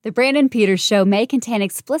The Brandon Peters Show may contain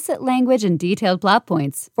explicit language and detailed plot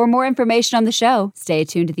points. For more information on the show, stay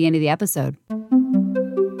tuned to the end of the episode.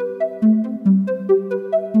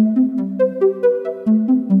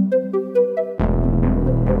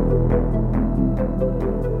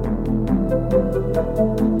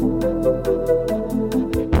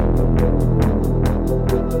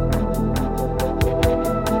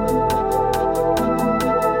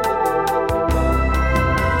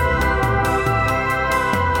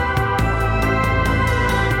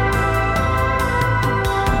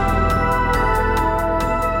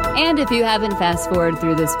 And if you haven't fast-forwarded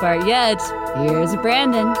through this part yet, here's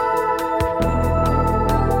Brandon.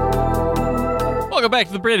 Welcome back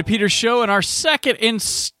to the Brandon Peters Show and our second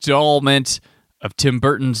installment of Tim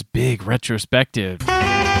Burton's big retrospective.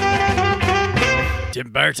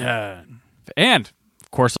 Tim Burton. And,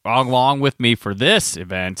 of course, along with me for this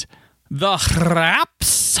event, the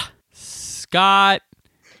Raps, Scott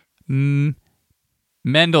Mendelson.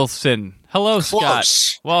 Hello, Close.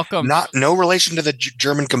 Scott. Welcome. No relation to the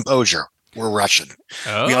German composer. We're Russian.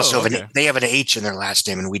 Oh, we also have okay. they have an H in their last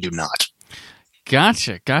name, and we do not.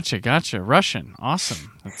 Gotcha. Russian.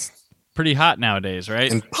 Awesome. That's pretty hot nowadays, right?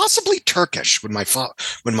 And possibly Turkish. When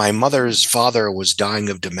my mother's father was dying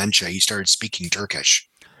of dementia, he started speaking Turkish.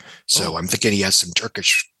 So I'm thinking he has some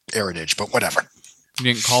Turkish heritage, but whatever.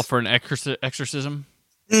 You didn't call for an exorcism?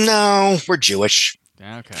 No, we're Jewish.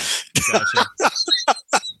 Okay. Gotcha.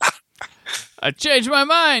 I changed my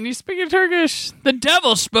mind. He's speaking Turkish. The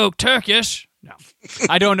devil spoke Turkish. No.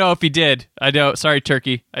 I don't know if he did. I don't. Sorry,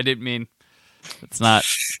 Turkey. I didn't mean. It's not.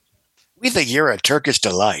 We think you're a Turkish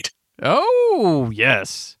delight. Oh,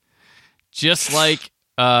 yes. Just like,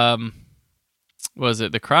 was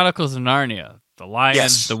it The Chronicles of Narnia? The Lion,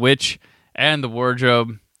 Yes. the Witch, and the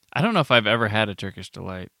Wardrobe. I don't know if I've ever had a Turkish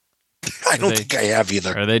delight. I don't think I have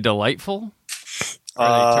either. Are they delightful?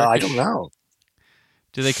 I don't know.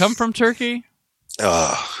 Do they come from Turkey?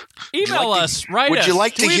 Email us, write us. Would you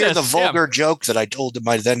like to tweet hear us? the vulgar joke that I told to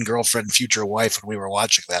my then girlfriend, future wife, when we were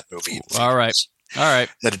watching that movie? All right.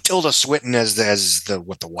 That Tilda Swinton as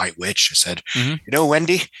the White Witch. I said, Mm-hmm. You know,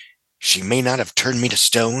 Wendy, she may not have turned me to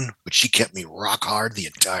stone, but she kept me rock hard the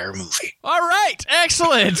entire movie. All right,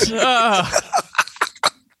 excellent.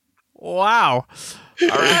 Wow. All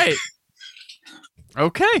right.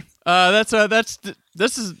 Okay. That's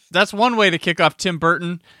one way to kick off Tim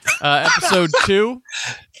Burton episode 2.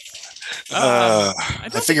 I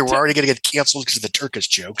figure we're already going to get canceled because of the Turkish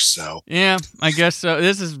jokes. So yeah, I guess so.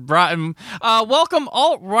 This is rotten. Welcome,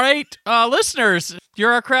 alt-right listeners.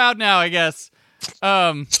 You're our crowd now, I guess.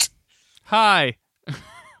 Hi,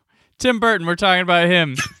 Tim Burton. We're talking about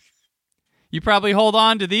him. You probably hold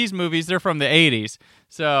on to these movies. They're from the 80s.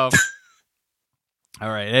 So, all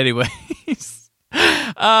right. Anyways,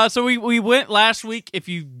 so we went last week. If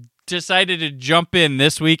you decided to jump in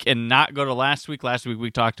this week and not go to last week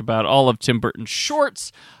we talked about all of Tim Burton's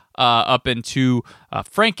shorts up into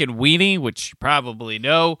Frank and Weenie, which you probably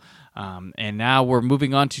know. And now we're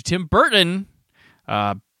moving on to Tim Burton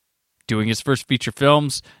doing his first feature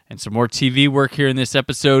films and some more TV work here in this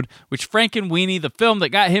episode, which Frank and Weenie, the film that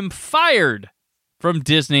got him fired from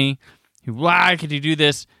Disney. Why could you do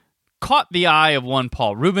this? Caught the eye of one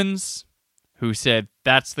Paul Reubens, who said,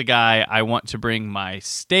 that's the guy I want to bring my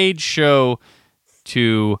stage show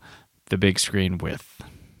to the big screen with.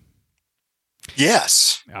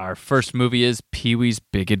 yes, Our first movie is Pee-wee's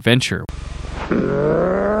Big Adventure.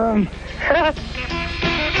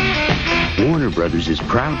 Warner Brothers is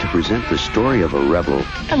proud to present the story of a rebel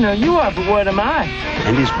I know you are, but what am I?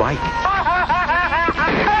 and his bike.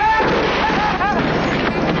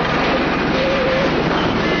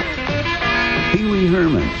 Pee-wee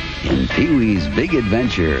Herman in Pee-wee's Big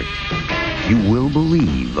Adventure. You will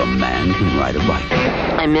believe a man can ride a bike.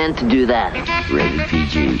 I meant to do that. Rated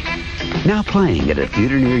PG. Now playing at a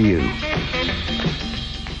theater near you.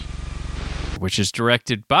 Which is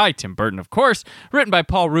directed by Tim Burton, of course, written by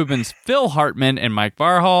Paul Reubens, Phil Hartman, and Mike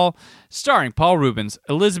Varhol, starring Paul Reubens,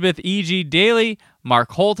 Elizabeth E.G. Daly,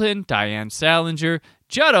 Mark Holton, Diane Salinger,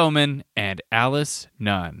 Judd Omen, and Alice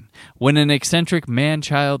Nunn. When an eccentric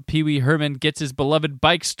man-child, Pee-wee Herman, gets his beloved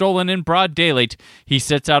bike stolen in broad daylight, he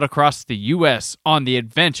sets out across the U.S. on the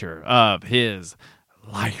adventure of his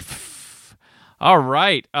life. All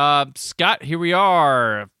right, Scott, here we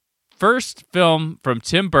are. First film from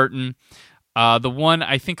Tim Burton. The one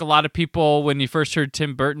I think a lot of people, when you first heard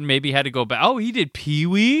Tim Burton, maybe had to go back. Oh, he did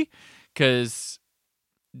Pee-wee? Because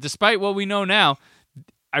despite what we know now,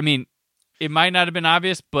 I mean, it might not have been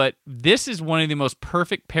obvious, but this is one of the most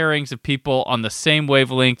perfect pairings of people on the same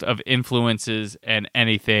wavelength of influences and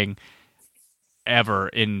anything ever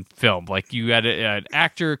in film. Like you had an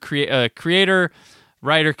actor, creator,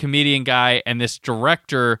 writer, comedian guy, and this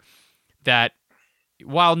director that,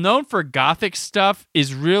 while known for gothic stuff,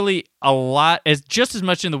 is really just as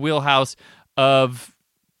much in the wheelhouse of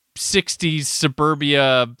 60s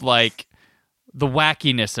suburbia, like the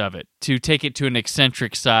wackiness of it, to take it to an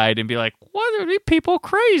eccentric side and be like, what are these people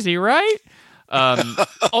crazy, right?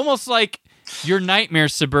 Almost like your nightmare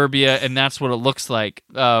suburbia, and that's what it looks like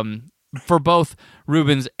for both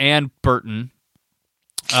Rubens and Burton.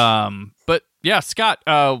 But yeah, Scott,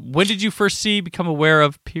 when did you first become aware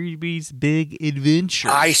of Pee-wee's Big Adventure?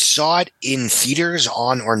 I saw it in theaters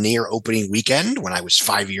on or near opening weekend when I was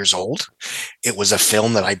 5 years old. It was a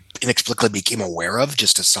film that I inexplicably became aware of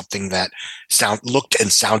just as something that looked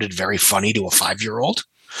and sounded very funny to a 5-year-old.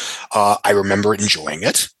 I remember enjoying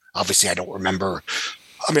it. Obviously, I remember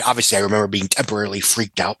being temporarily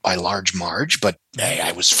freaked out by Large Marge, but hey,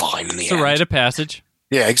 I was fine in the end. It's a rite of passage.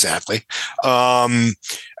 Yeah, exactly. And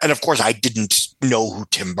of course, I didn't know who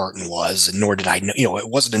Tim Burton was, and nor did I know, it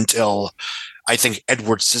wasn't until I think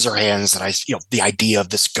Edward Scissorhands that the idea of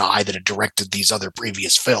this guy that had directed these other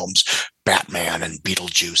previous films, Batman and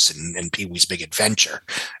Beetlejuice and Pee-wee's Big Adventure.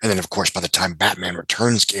 And then, of course, by the time Batman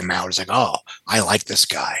Returns came out, it's like, oh, I like this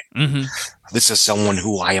guy. Mm-hmm. This is someone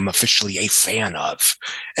who I am officially a fan of.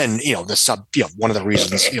 And, one of the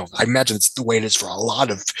reasons, I imagine it's the way it is for a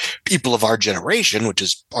lot of people of our generation, which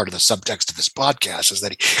is part of the subtext of this podcast, is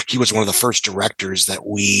that he was one of the first directors that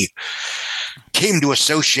we came to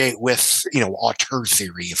associate with, auteur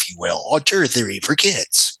theory, if you will, auteur theory for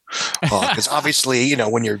kids. Because obviously,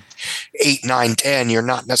 when you're 8, 9, 10, you're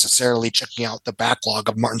not necessarily checking out the backlog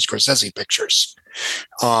of Martin Scorsese pictures,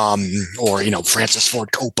 or Francis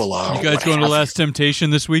Ford Coppola. You guys going to Last Temptation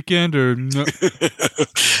this weekend, or no?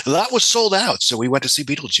 That was sold out, so we went to see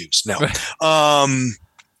Beetlejuice. No,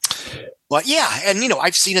 but yeah, and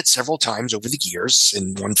I've seen it several times over the years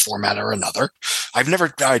in one format or another. I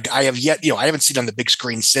haven't seen it on the big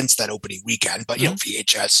screen since that opening weekend, but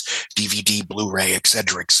VHS, DVD, Blu-ray, et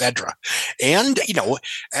cetera. And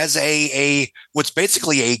as what's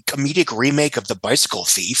basically a comedic remake of The Bicycle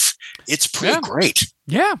Thief, it's pretty great.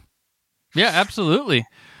 Yeah, absolutely.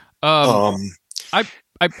 I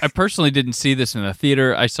personally didn't see this in the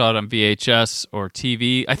theater. I saw it on VHS or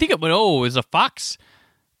TV. I think it was a Fox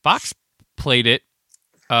played it,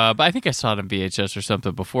 but I think I saw it on VHS or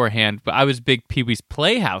something beforehand. But I was a big Pee-wee's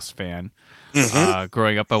Playhouse fan. Mm-hmm.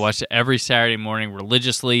 Growing up, I watched it every Saturday morning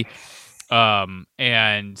religiously.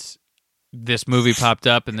 And this movie popped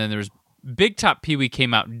up, and then there was Big Top Pee-wee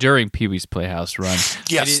came out during Pee-wee's Playhouse run.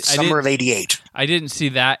 Yes, summer of '88. I didn't see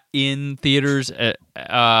that in theaters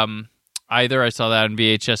either. I saw that on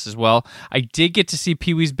VHS as well. I did get to see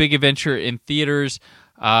Pee-wee's Big Adventure in theaters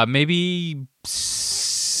maybe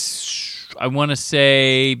I want to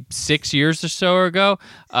say 6 years or so ago.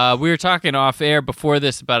 We were talking off air before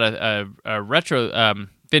this about a retro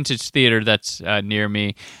vintage theater that's near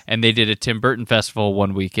me, and they did a Tim Burton festival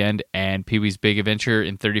one weekend, and Pee-wee's Big Adventure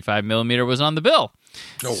in 35mm was on the bill.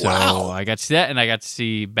 Oh, so wow. I got to see that, and I got to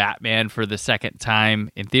see Batman for the second time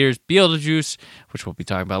in theaters. Beetlejuice, which we'll be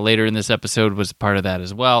talking about later in this episode, was a part of that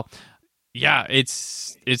as well. Yeah,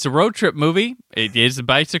 it's a road trip movie. It is a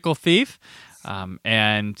bicycle thief,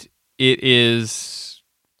 and it is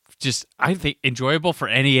just, I think, enjoyable for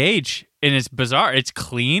any age. And it's bizarre. It's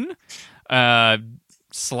clean,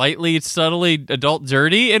 slightly, subtly adult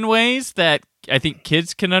dirty in ways that I think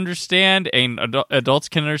kids can understand and adults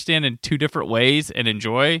can understand in two different ways and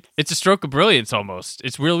enjoy. It's a stroke of brilliance almost.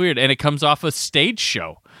 It's real weird. And it comes off a stage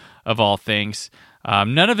show of all things.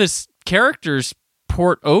 None of his characters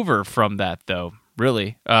port over from that, though.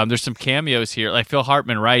 Really, there's some cameos here. Like Phil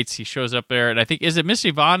Hartman writes, he shows up there, and I think, is it Miss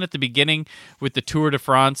Yvonne at the beginning with the Tour de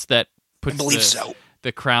France that puts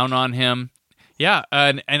the crown on him? Yeah,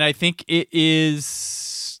 and I think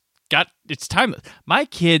it's timeless. My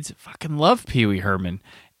kids fucking love Pee-wee Herman.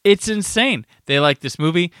 It's insane. They like this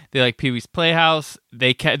movie. They like Pee-wee's Playhouse.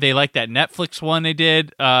 They like that Netflix one they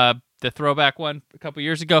did, the throwback one a couple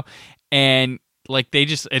years ago, and like they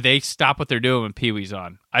stop what they're doing when Pee-wee's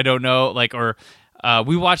on. I don't know,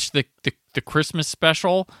 we watched the Christmas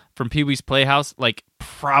special from Pee-wee's Playhouse like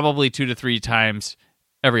probably 2 to 3 times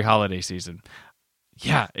every holiday season.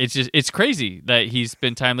 Yeah, it's crazy that he's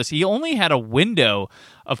been timeless. He only had a window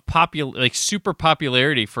of super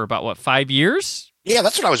popularity for about 5 years? Yeah,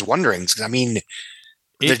 that's what I was wondering. Because I mean,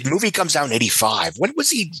 the movie comes out in '85. When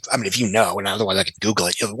was he? I mean, if you know, and otherwise I can Google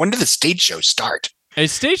it. When did the stage show start?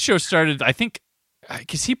 His stage show started, I think,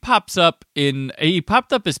 because he popped up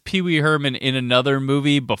as Pee-wee Herman in another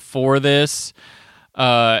movie before this.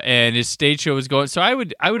 and his stage show was going. So I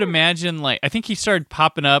would imagine, like, I think he started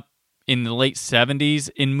popping up in the late 70s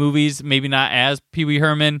in movies, maybe not as Pee Wee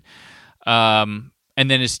Herman, and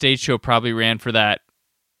then his stage show probably ran for that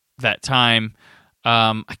time.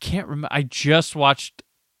 I can't remember.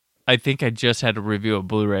 I think I just had a review of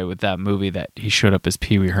Blu-ray with that movie that he showed up as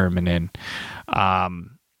Pee Wee Herman in.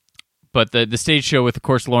 But the stage show with, of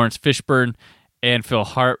course, Lawrence Fishburne and Phil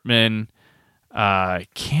Hartman. Gosh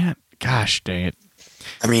dang it.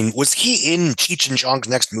 I mean, was he in Cheech and Chong's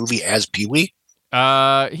next movie as Pee Wee?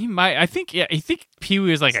 He might. I think Pee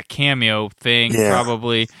Wee was like a cameo thing,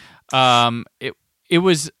 probably. It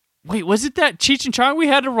was. Wait, was it that Cheech and Chong we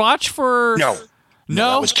had to watch for? No,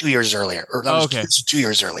 that was 2 years earlier. Or that was 2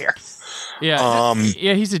 years earlier. Yeah,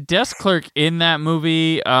 he's a desk clerk in that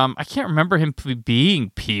movie. I can't remember him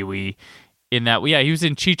being Pee Wee in that. Yeah, he was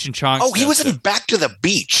in Cheech and Chong. Oh, he was in Back to the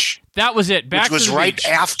Beach. That was it. Which was right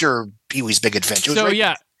after Pee Wee's Big Adventure. So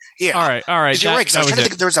yeah. All right. You're right. Because I was trying to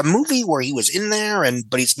think, there was a movie where he was in there,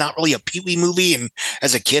 but he's not really a Pee Wee movie. And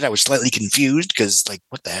as a kid, I was slightly confused because, like,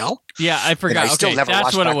 what the hell? Yeah, I forgot. And I still never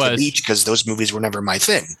watched Back to the Beach because those movies were never my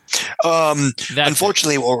thing.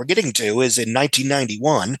 Unfortunately, what we're getting to is in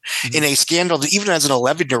 1991, in a scandal that even as an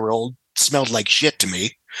 11-year-old smelled like shit to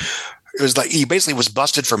me. It was like he basically was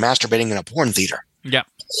busted for masturbating in a porn theater. Yeah,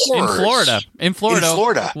 in Florida.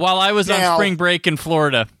 While I was on spring break in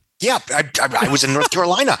Florida. Yeah, I was in North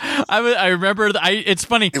Carolina. I remember. It's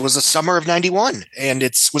funny. It was the summer of '91, and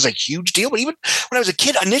it was a huge deal. But even when I was a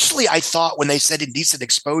kid, initially I thought when they said indecent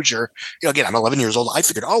exposure, again, I'm 11 years old. I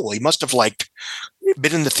figured, oh well, he must have like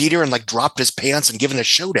been in the theater and like dropped his pants and given a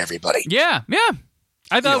show to everybody. Yeah.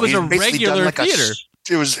 I thought it was a regular like theater.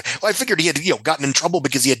 I figured he had gotten in trouble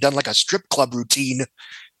because he had done like a strip club routine,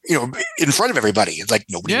 in front of everybody. It's like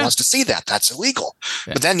nobody wants to see that. That's illegal.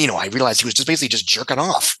 Yeah. But then, I realized he was basically just jerking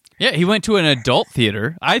off. Yeah, he went to an adult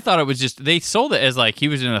theater. I thought it was they sold it as like he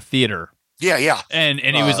was in a theater. Yeah. And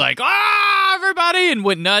he was like, everybody, and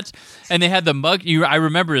went nuts. And they had the mug. I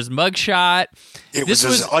remember his mug shot. It was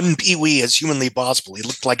as un-Pee Wee as humanly possible. He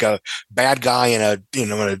looked like a bad guy in an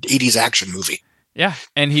 80s action movie. Yeah,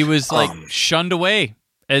 and he was like shunned away.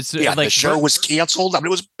 The show was canceled. I mean,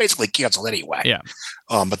 it was basically canceled anyway. Yeah.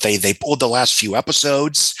 But they pulled the last few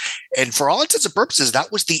episodes, and for all intents and purposes,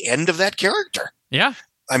 that was the end of that character. Yeah.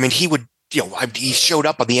 I mean, he would, he showed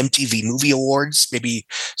up on the MTV Movie Awards maybe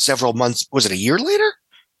several months. Was it a year later?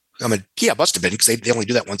 I mean, yeah, it must have been because they only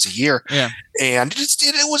do that once a year. Yeah. And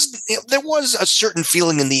there was a certain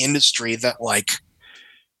feeling in the industry that like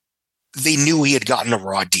they knew he had gotten a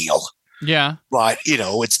raw deal. Yeah. But,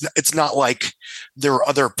 it's not like there are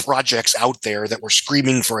other projects out there that were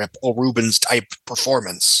screaming for a Paul Rubens type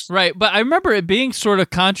performance. Right. But I remember it being sort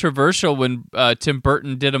of controversial when Tim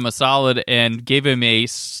Burton did him a solid and gave him a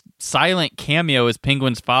silent cameo as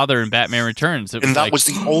Penguin's father in Batman Returns. That was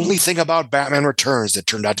the only thing about Batman Returns that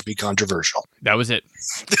turned out to be controversial. That was it.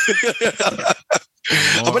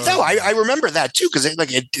 But no, I remember that too because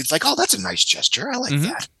it's like, oh, that's a nice gesture. I like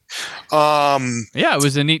that. Yeah, it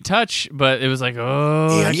was a neat touch, but it was like,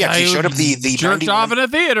 he showed up the jerked 91, off in a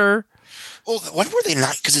theater. Well, when were they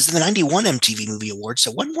not? Because it's the '91 MTV Movie Awards.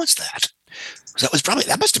 So when was that?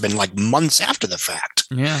 That must have been like months after the fact.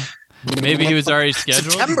 Yeah, maybe he was already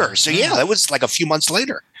scheduled. September. So yeah, that was like a few months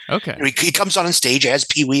later. Okay, he comes on stage as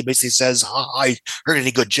Pee Wee, basically says, "I heard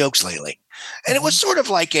any good jokes lately," and it was sort of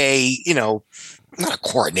like a not a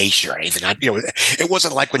coronation or anything. It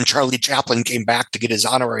wasn't like when Charlie Chaplin came back to get his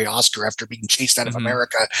honorary Oscar after being chased out of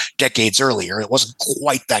America decades earlier. It wasn't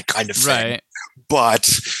quite that kind of thing. Right.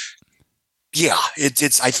 But yeah,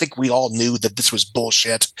 it's. I think we all knew that this was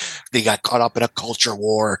bullshit. They got caught up in a culture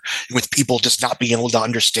war with people just not being able to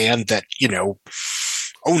understand that.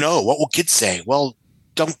 Oh no, what will kids say? Well,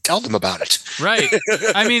 don't tell them about it. Right.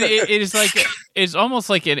 I mean, it is like it's almost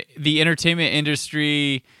like the entertainment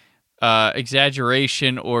industry.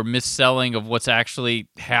 Exaggeration or misselling of what's actually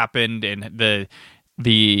happened and the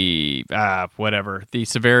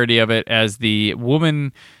severity of it, as the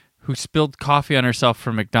woman who spilled coffee on herself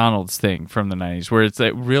from McDonald's thing from the 90s, where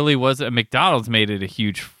it really was McDonald's made it a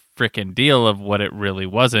huge freaking deal of what it really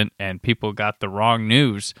wasn't, and people got the wrong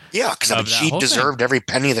news. Yeah, because she deserved every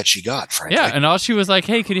penny that she got, frankly. Yeah, and all she was like,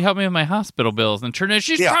 "Hey, could you help me with my hospital bills?" And turned out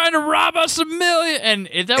she's trying to rob us $1 million,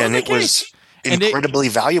 and that was the case. Incredibly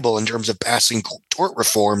valuable in terms of passing tort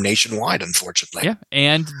reform nationwide, unfortunately. Yeah,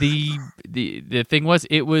 and the thing was,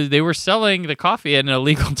 they were selling the coffee at an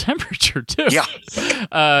illegal temperature too. Yeah,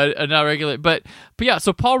 not regular, but yeah.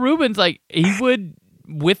 So Paul Rubens, like, he would,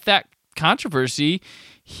 with that controversy,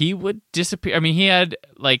 he would disappear. I mean, he had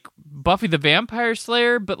like Buffy the Vampire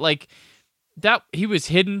Slayer, but like that he was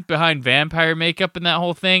hidden behind vampire makeup and that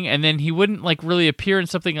whole thing, and then he wouldn't like really appear in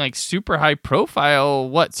something like super high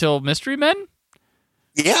profile till Mystery Men?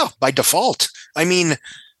 Yeah, by default. I mean,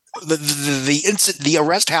 the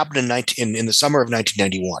arrest happened in the summer of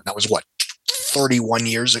 1991. That was what, 31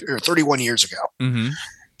 years ago. Mm-hmm.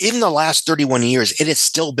 In the last 31 years, it has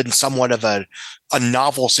still been somewhat of a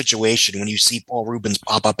novel situation when you see Paul Rubens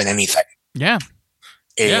pop up in anything. Yeah.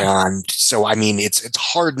 And so, I mean, it's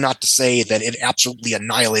hard not to say that it absolutely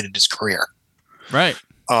annihilated his career. Right.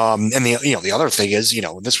 And the other thing is,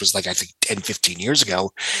 this was like, I think 10, 15 years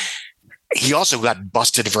ago, he also got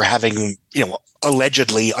busted for having,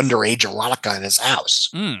 allegedly underage erotica in his house.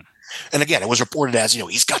 Mm. And again, it was reported as,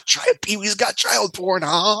 he's got child porn.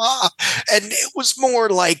 And it was more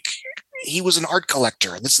like he was an art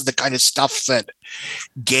collector. This is the kind of stuff that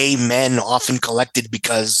gay men often collected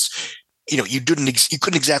because, you couldn't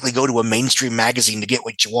exactly go to a mainstream magazine to get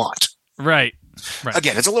what you want. Right.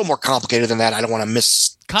 Again, it's a little more complicated than that. I don't want to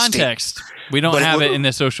miss context. We don't have it in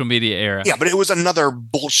the social media era. Yeah, but it was another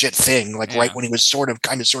bullshit thing, right when he was sort of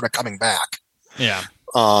coming back. Yeah.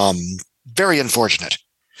 Very unfortunate.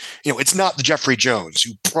 It's not the Jeffrey Jones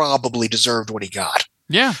who probably deserved what he got.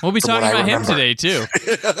 Yeah, we'll be talking about him today too.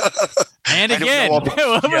 And again,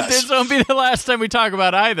 this won't be the last time we talk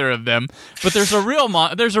about either of them. But there's a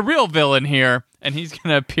real villain here, and he's going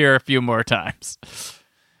to appear a few more times.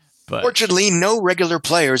 But fortunately, no regular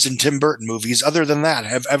players in Tim Burton movies other than that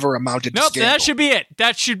have ever amounted to scandal. That should be it.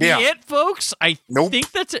 That should be it, folks. I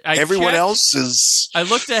think that's it. Everyone else is... I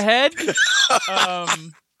looked ahead.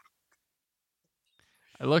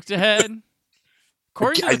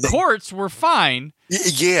 According to the courts, we're fine.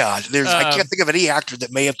 Yeah, I can't think of any actor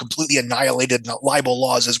that may have completely annihilated libel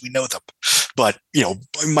laws as we know them. But, I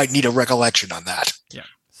might need a recollection on that. Yeah,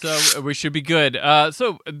 so we should be good.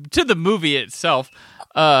 So to the movie itself...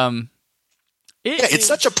 it's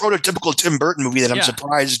such a prototypical Tim Burton movie that I'm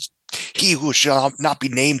surprised he who shall not be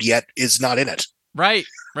named yet is not in it. Right.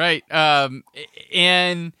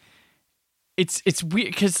 And it's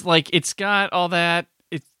weird because it's got all that.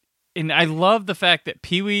 And I love the fact that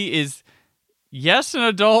Pee-wee is, yes, an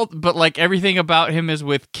adult, but everything about him is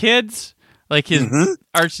with kids. His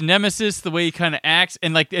arch nemesis, the way he kind of acts,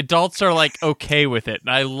 and the adults are okay with it. And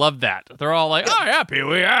I love that. They're all like, "Oh yeah,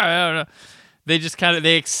 Pee-wee." Yeah. They just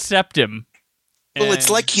they accept him. Well, it's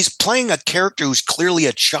like he's playing a character who's clearly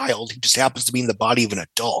a child who just happens to be in the body of an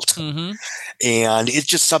adult. Mm-hmm. And it's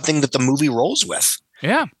just something that the movie rolls with.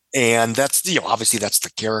 Yeah. And that's, obviously that's the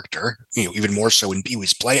character, even more so in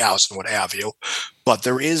Pee-wee's Playhouse and what have you. But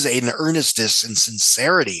there is an earnestness and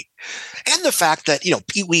sincerity. And the fact that,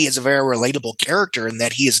 Pee-wee is a very relatable character in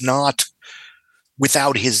that he is not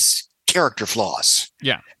without his character flaws.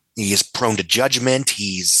 Yeah. He is prone to judgment.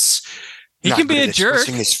 He can be a jerk.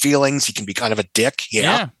 Expressing his feelings. He can be kind of a dick.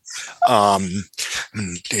 Yeah. Tell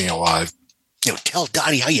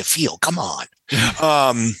Dottie how you feel. Come on.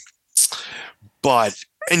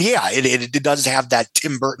 It does have that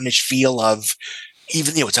Tim Burton-ish feel of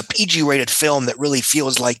even, it's a PG-rated film that really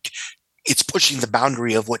feels like it's pushing the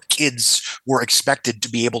boundary of what kids were expected to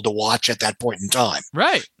be able to watch at that point in time.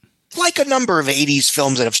 Right. Like a number of 80s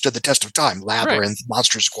films that have stood the test of time. Labyrinth,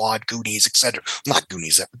 Monster Squad, Goonies, etc. Not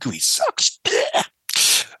Goonies. Goonies sucks.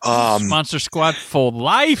 Monster Squad for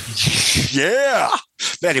life. Yeah.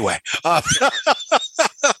 Anyway.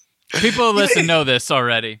 People who listen know this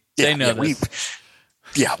already. They know this.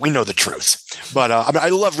 We know the truth. But I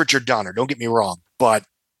love Richard Donner. Don't get me wrong. But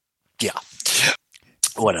yeah.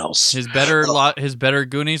 What else? His better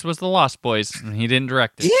Goonies was The Lost Boys, and he didn't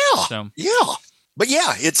direct it. Yeah. But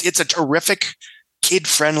yeah, it's a terrific,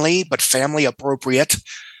 kid-friendly but family-appropriate,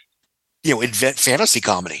 fantasy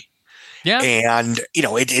comedy. Yeah, and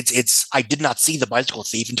it's. I did not see The Bicycle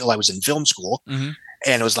Thief until I was in film school, and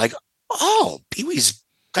it was like, oh, Pee-wee's.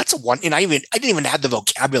 That's a one. And I didn't even have the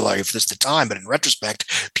vocabulary for this at the time, but in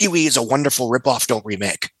retrospect, Pee-wee is a wonderful ripoff, don't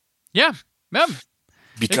remake. Yeah.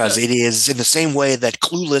 Because it is in the same way that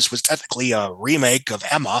Clueless was technically a remake of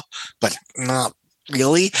Emma, but not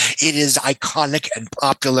really. It is iconic and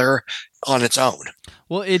popular on its own.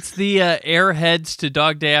 Well, it's the Airheads to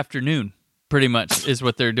Dog Day Afternoon, pretty much, is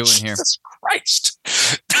what they're doing here. Jesus Christ.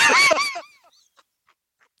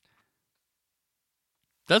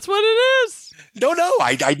 That's what it is. No,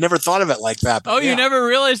 I never thought of it like that. Oh, you never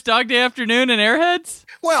realized Dog Day Afternoon and Airheads?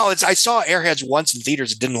 Well, I saw Airheads once in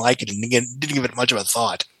theaters and didn't like it and didn't give it much of a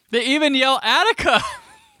thought. They even yell Attica.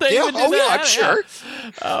 I'm sure.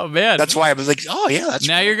 Oh, man. That's why I was like, oh, yeah, that's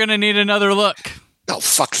now you're going to need another look. Oh,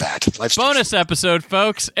 fuck that. Life's Bonus episode,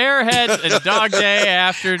 folks. Airheads and Dog Day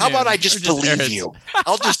afternoon. How about I just believe Airheads. you?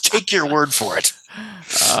 I'll just take your word for it.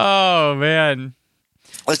 Oh, man.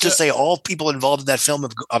 Let's just say all people involved in that film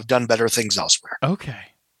have done better things elsewhere. Okay.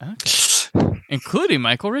 Including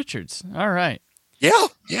Michael Richards. All right. Yeah.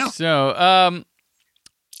 So,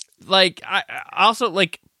 I also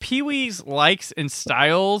like Pee-wee's likes and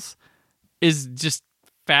styles is just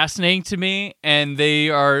fascinating to me, and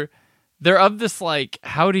they're of this like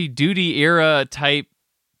Howdy Doody era type.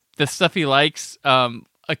 The stuff he likes.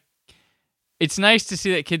 It's nice to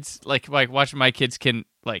see that kids like watching my kids can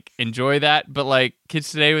like enjoy that, but like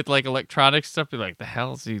kids today with like electronic stuff, be like, the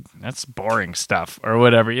hell is he? That's boring stuff or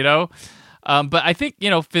whatever, you know. But I think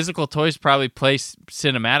physical toys probably play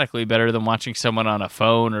cinematically better than watching someone on a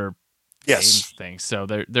phone or games things. So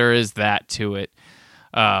there is that to it.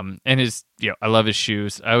 And his, I love his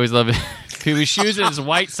shoes. I always love it. Pee-wee's shoes and his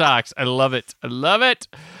white socks. I love it.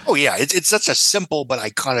 Oh yeah, it's such a simple but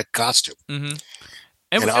iconic costume. Mm-hmm.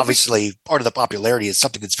 And obviously, part of the popularity is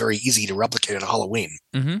something that's very easy to replicate at Halloween.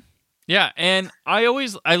 Mm-hmm. Yeah, and I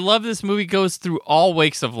love this movie goes through all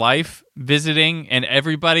wakes of life, visiting, and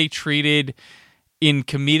everybody treated in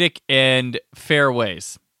comedic and fair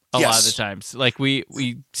ways a lot of the times. Like we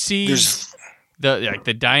see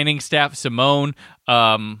the dining staff, Simone,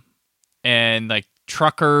 and like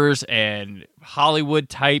truckers and Hollywood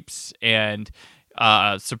types and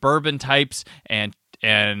suburban types and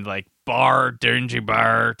like dingy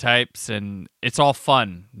bar types, and it's all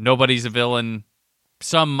fun. Nobody's a villain.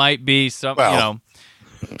 Some might be, some, But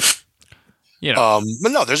no,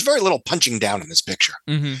 there's very little punching down in this picture.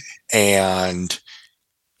 Mm-hmm. And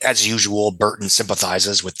as usual, Burton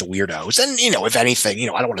sympathizes with the weirdos. And, if anything,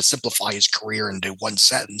 I don't want to simplify his career into one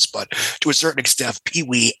sentence, but to a certain extent,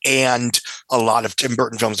 Pee-wee and a lot of Tim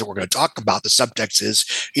Burton films that we're going to talk about, the subtext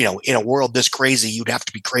is, in a world this crazy, you'd have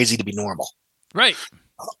to be crazy to be normal. Right.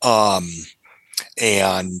 And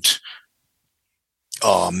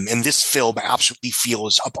this film absolutely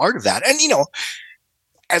feels a part of that. And,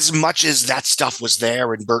 as much as that stuff was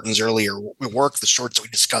there in Burton's earlier work, the shorts we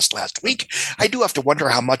discussed last week, I do have to wonder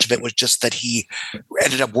how much of it was just that he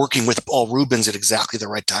ended up working with Paul Rubens at exactly the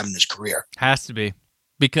right time in his career. Has to be.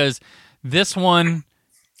 Because this one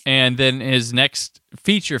and then his next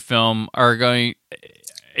feature film are going...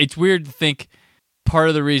 It's weird to think part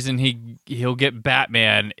of the reason he'll get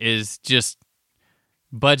Batman is just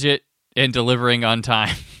budget and delivering on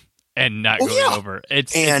time and not going over.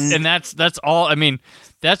 And that's all. I mean,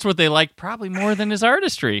 that's what they like probably more than his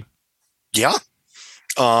artistry. Yeah.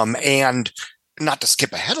 And not to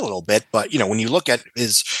skip ahead a little bit, but when you look at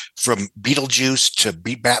his from Beetlejuice to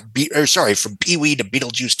from Pee-wee to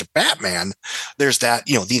Beetlejuice to Batman, there's that,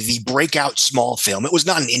 the breakout small film. It was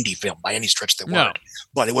not an indie film by any stretch of the word,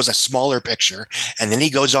 but it was a smaller picture. And then he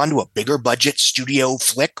goes on to a bigger budget studio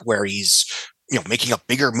flick where he's making a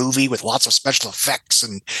bigger movie with lots of special effects,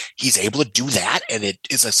 and he's able to do that, and it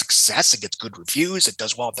is a success. It gets good reviews. It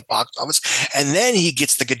does well at the box office. And then he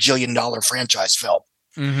gets the gajillion-dollar franchise film,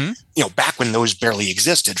 back when those barely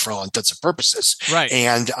existed for all intents and purposes. Right.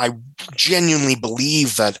 And I genuinely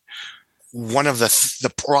believe that one of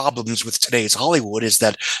the problems with today's Hollywood is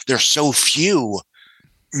that there's so few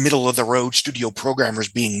middle-of-the-road studio programmers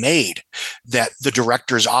being made that the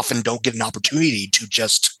directors often don't get an opportunity to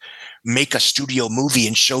just make a studio movie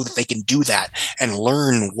and show that they can do that and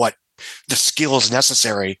learn what the skills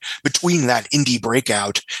necessary between that indie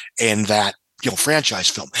breakout and that franchise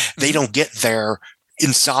film. They don't get their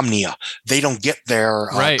Insomnia. They don't get their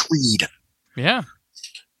Creed. Yeah.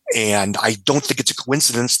 And I don't think it's a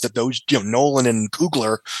coincidence that those Nolan and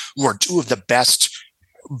Coogler, who are two of the best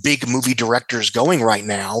big movie directors going right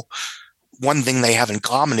now, one thing they have in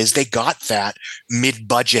common is they got that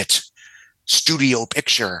mid-budget studio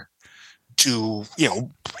picture to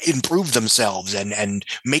improve themselves and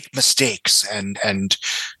make mistakes and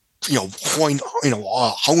hone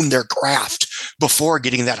their craft before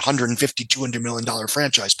getting that $150-200 million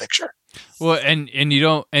franchise picture. Well, and you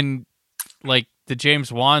don't, and like the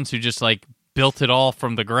James Wans who just like built it all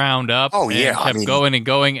from the ground up. Oh yeah, kept going and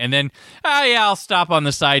going, and then I'll stop on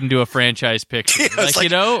the side and do a franchise picture.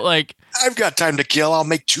 I've got time to kill. I'll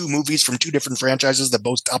make 2 movies from 2 different franchises that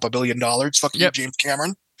both top $1 billion. Fuck you, James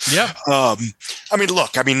Cameron. Yeah. Not to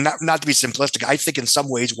be simplistic, I think in some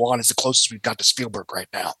ways Wan is the closest we've got to Spielberg right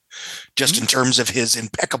now, just in terms of his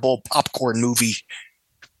impeccable popcorn movie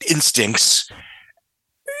instincts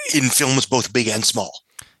in films both big and small.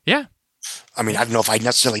 Yeah. I don't know if I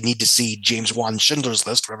necessarily need to see James Wan's Schindler's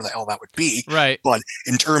List, whatever the hell that would be. Right. But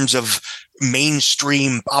in terms of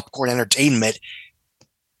mainstream popcorn entertainment,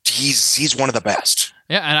 he's one of the best.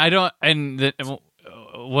 Yeah, and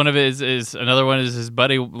one of his is another one is his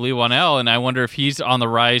buddy Lee Wanell, and I wonder if he's on the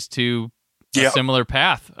rise to a similar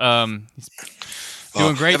path. He's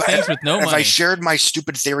doing great things with no money. Have I shared my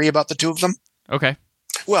stupid theory about the two of them? Okay.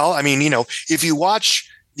 Well, I mean, if you watch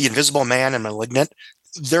The Invisible Man and Malignant,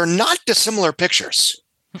 they're not dissimilar pictures.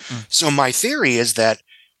 So my theory is that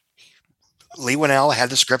Lee Wanell had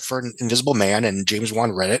the script for Invisible Man, and James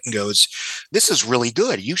Wan read it and goes, "This is really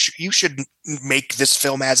good. You should make this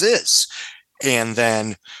film as is." And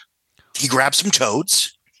then he grabbed some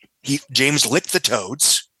toads. James licked the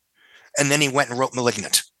toads, and then he went and wrote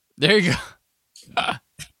Malignant. There you go.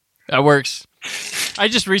 That works. I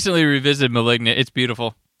just recently revisited Malignant. It's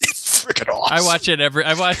beautiful. It's freaking awesome. I watch it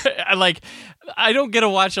I don't get to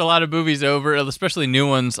watch a lot of movies over, especially new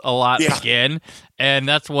ones, a lot again. And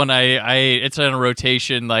that's when it's on a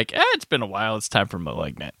rotation. Like, it's been a while. It's time for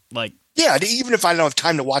Malignant. Like, yeah, even if I don't have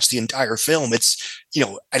time to watch the entire film, it's,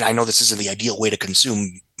 and I know this isn't the ideal way to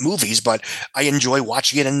consume movies, but I enjoy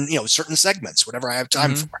watching it in, certain segments, whatever I have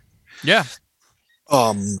time for. Yeah.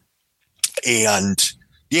 And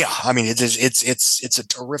yeah, I mean, it's a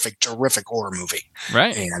terrific horror movie.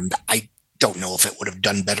 Right. And I don't know if it would have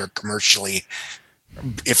done better commercially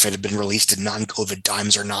if it had been released in non-COVID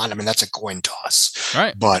times or not. I mean, that's a coin toss.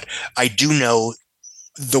 Right. But I do know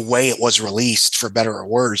the way it was released, for better or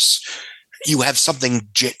worse, you have something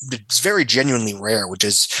that's very genuinely rare, which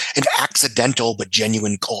is an accidental but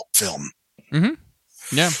genuine cult film.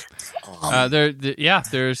 Mm-hmm. Yeah.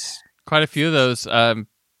 There's quite a few of those. Been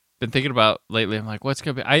thinking about lately. I'm like, what's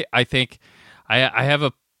going to be? I think I have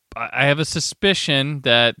a suspicion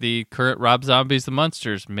that the current Rob Zombies the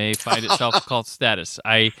Munsters may find itself a cult status.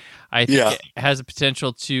 I think it has a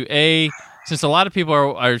potential to since a lot of people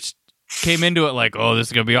are came into it like, oh, this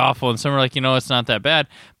is gonna be awful, and some are like, it's not that bad.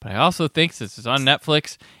 But I also think since it's on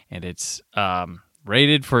Netflix and it's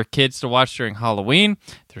rated for kids to watch during Halloween,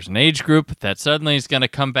 there's an age group that suddenly is gonna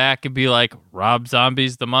come back and be like, Rob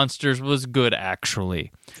Zombies the Munsters was good,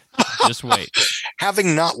 actually. Just wait.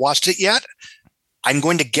 Having not watched it yet, I'm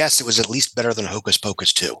going to guess it was at least better than Hocus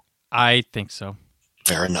Pocus 2. I think so.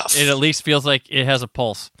 Fair enough. It at least feels like it has a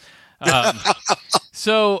pulse.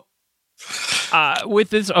 So with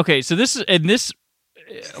this, okay, so this is in this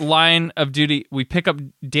line of duty, we pick up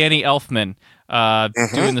Danny Elfman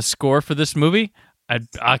doing the score for this movie, an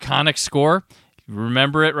iconic score.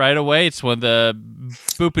 Remember it right away. It's one of the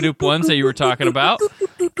boop-a-doop ones that you were talking about.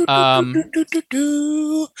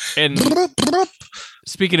 And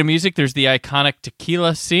speaking of music, there's the iconic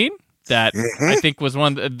tequila scene that I think was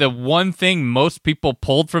the one thing most people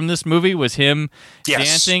pulled from this movie was him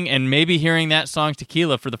dancing and maybe hearing that song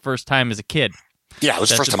Tequila for the first time as a kid. Yeah, it was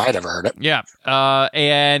the first time I'd ever heard it. Yeah.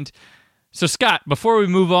 And so, Scott, before we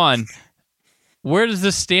move on, where does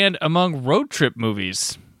this stand among road trip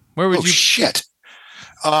movies? Where would you... shit.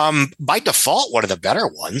 By default, one of the better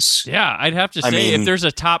ones. Yeah, I'd have to say, if there's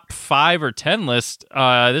a top 5 or 10 list,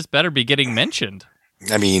 this better be getting mentioned.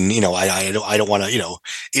 I mean, I don't want to,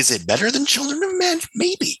 is it better than Children of Men?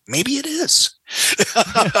 Maybe it is.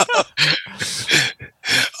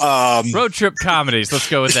 Road trip comedies. Let's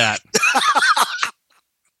go with that.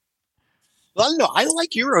 Well, no, I like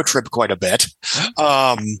Eurotrip quite a bit.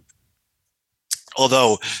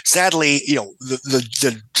 Although, sadly,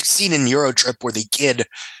 the scene in Eurotrip where the kid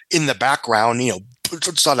in the background,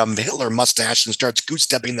 puts on a Hitler mustache and starts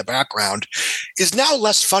goose-stepping in the background is now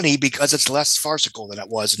less funny because it's less farcical than it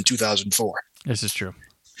was in 2004. This is true.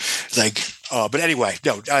 But anyway,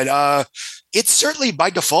 no, it's certainly by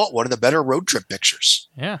default one of the better road trip pictures.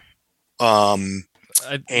 Yeah. And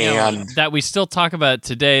that we still talk about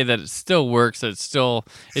today, that it still works, that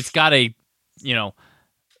it's got a,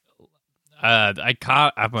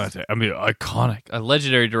 iconic, a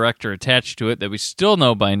legendary director attached to it that we still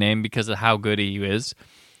know by name because of how good he is.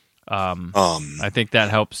 I think that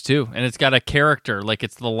helps too, and it's got a character, like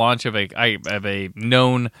it's the launch of a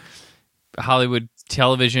known Hollywood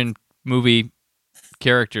television movie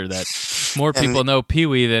character that more people know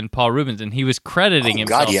Pee-wee than Paul Rubens, and he was crediting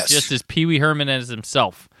himself just as Pee-wee Herman as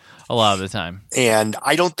himself a lot of the time. And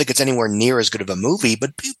I don't think it's anywhere near as good of a movie, but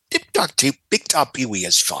Big Top Pee-wee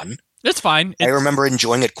is fun. It's fine. I remember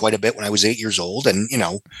enjoying it quite a bit when I was 8 years old, and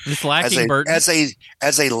it's lacking Burton. As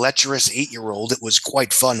a lecherous 8-year-old, it was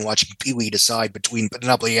quite fun watching Pee-wee decide between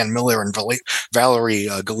Penelope Ann Miller and Valerie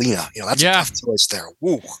Galina. That's a tough choice there.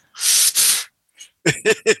 Woo.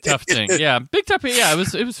 Tough thing. Yeah, Big Top. Yeah,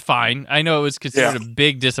 it was fine. I know it was considered a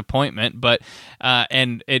big disappointment, but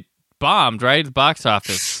and it bombed, right? The box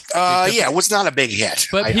office. It was not a big hit.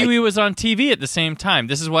 But Pee-wee was on TV at the same time.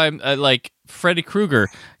 This is why, Freddy Krueger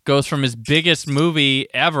goes from his biggest movie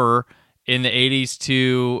ever in the 80s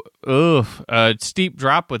to a steep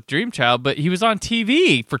drop with Dream Child, but he was on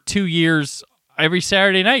TV for 2 years every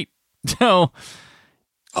Saturday night. So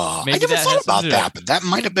I never thought about that, but that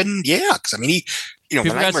might have been, because I mean, he, the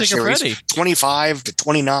Nightmare series, 25 to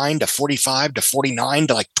 29 to 45 to 49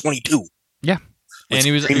 to like 22. Yeah. And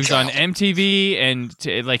he was on MTV, and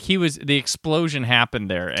the explosion happened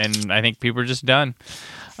there, and I think people are just done.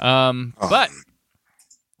 But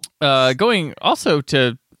going also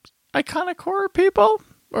to iconic horror people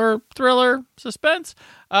or thriller suspense,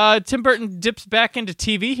 Tim Burton dips back into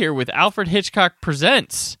TV here with Alfred Hitchcock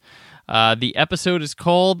Presents. The episode is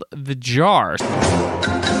called The Jar.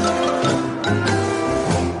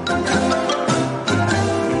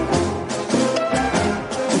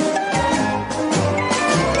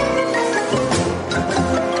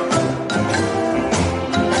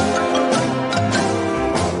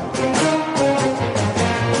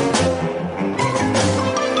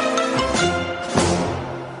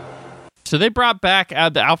 So they brought back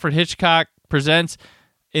the Alfred Hitchcock Presents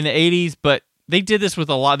in the 80s, but they did this with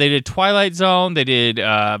a lot. They did Twilight Zone. They did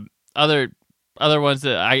other ones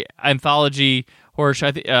that anthology horror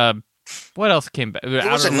show. What else came back? There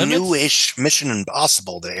was a newish Mission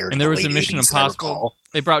Impossible that aired. And there was a Mission Impossible.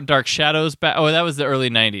 They brought Dark Shadows back. Oh, that was the early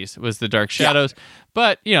 90s. It was the Dark Shadows. Yeah.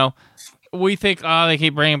 But, we think, they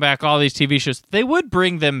keep bringing back all these TV shows. They would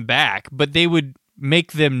bring them back, but they would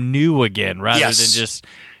make them new again rather than just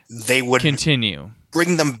they would continue.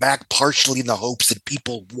 Bring them back partially in the hopes that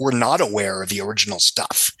people were not aware of the original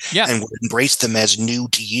stuff and would embrace them as new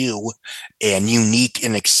to you and unique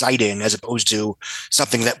and exciting, as opposed to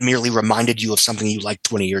something that merely reminded you of something you liked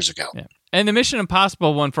 20 years ago. Yeah. And the Mission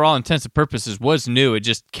Impossible one, for all intents and purposes, was new. It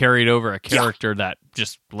just carried over a character that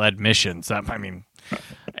just led missions.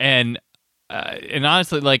 And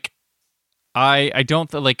honestly, I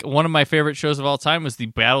don't one of my favorite shows of all time was the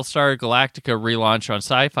Battlestar Galactica relaunch on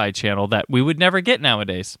Sci-Fi Channel that we would never get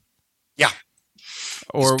nowadays. Yeah.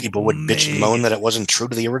 Or people would bitch and moan that it wasn't true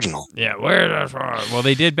to the original. Yeah, well,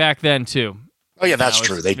 they did back then too. Oh yeah, that's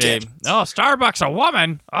true. They did. Oh, Starbucks, a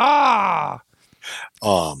woman.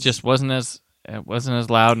 Just wasn't as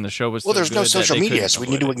loud, and the show was. Well, there's no social media, so we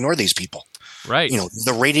need to ignore these people. Right.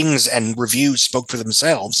 The ratings and reviews spoke for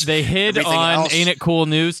themselves. They hid on Ain't It Cool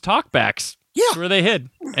News talkbacks. Yeah. That's where they hid,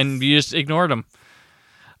 and you just ignored them.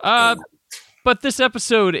 But this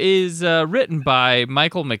episode is written by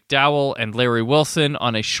Michael McDowell and Larry Wilson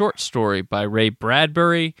on a short story by Ray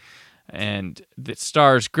Bradbury, and it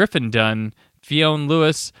stars Griffin Dunn, Fionn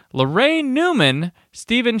Lewis, Lorraine Newman,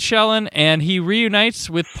 Stephen Shellen, and he reunites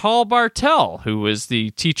with Paul Bartel, who was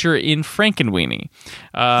the teacher in Frankenweenie.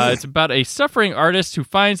 It's about a suffering artist who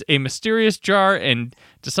finds a mysterious jar and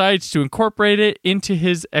decides to incorporate it into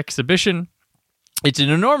his exhibition. It's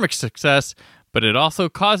an enormous success, but it also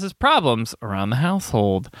causes problems around the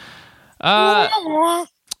household. So,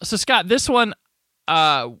 Scott, this one,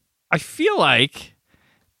 I feel like,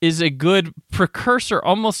 is a good precursor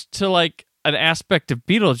almost to an aspect of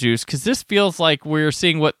Beetlejuice, because this feels like we're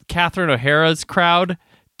seeing what Catherine O'Hara's crowd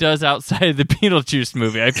does outside of the Beetlejuice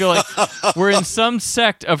movie. I feel like we're in some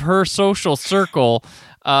sect of her social circle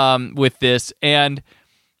with this, and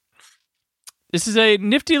this is a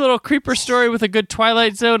nifty little creeper story with a good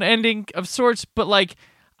Twilight Zone ending of sorts, but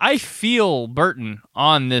I feel Burton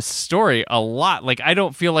on this story a lot. I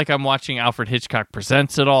don't feel like I'm watching Alfred Hitchcock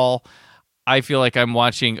Presents at all. I feel like I'm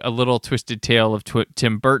watching a little twisted tale of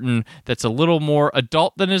Tim Burton that's a little more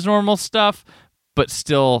adult than his normal stuff, but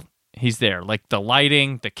still he's there. The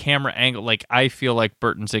lighting, the camera angle, I feel like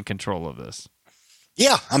Burton's in control of this.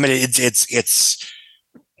 Yeah, I mean it's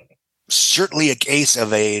certainly a case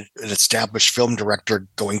of an established film director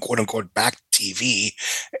going quote unquote back to TV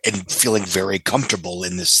and feeling very comfortable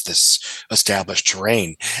in this established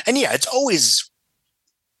terrain. And yeah, it's always,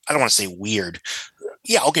 I don't want to say weird.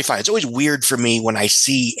 Yeah, okay, fine. It's always weird for me when I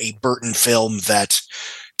see a Burton film that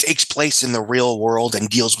takes place in the real world and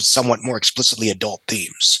deals with somewhat more explicitly adult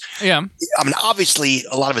themes. Yeah. I mean, obviously,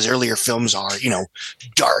 a lot of his earlier films are,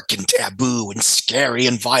 dark and taboo and scary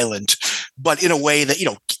and violent, but in a way that,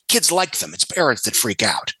 kids like them. It's parents that freak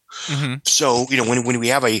out. Mm-hmm. So, when we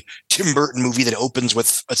have a Tim Burton movie that opens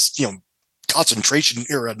with, concentration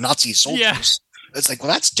era Nazi soldiers, it's well,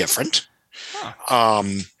 that's different. Huh.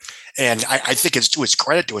 And I think it's to his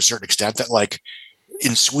credit to a certain extent that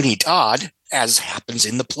in Sweeney Todd, as happens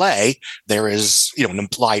in the play, there is, an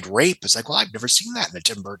implied rape. It's well, I've never seen that in a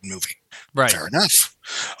Tim Burton movie. Right. Fair enough.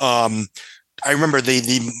 I remember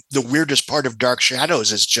the weirdest part of Dark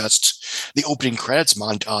Shadows is just the opening credits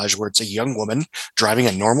montage where it's a young woman driving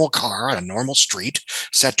a normal car on a normal street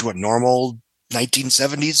set to a normal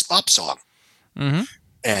 1970s pop song. Mm-hmm.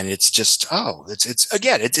 And it's just,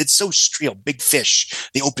 it's so, Big Fish,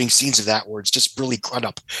 the opening scenes of that where it's just really caught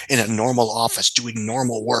up in a normal office, doing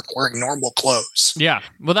normal work, wearing normal clothes. Yeah.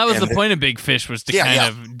 Well, that was the point of Big Fish, was to kind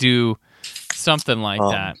of do something like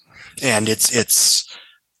that. And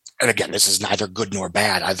and again, this is neither good nor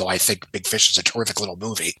bad, although I think Big Fish is a terrific little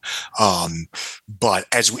movie. But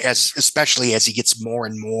especially as he gets more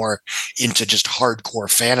and more into just hardcore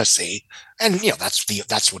fantasy, and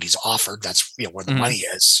that's what he's offered. That's where the money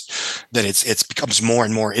is. That it becomes more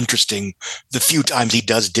and more interesting the few times he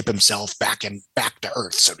does dip himself back to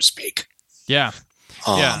earth, so to speak. Yeah.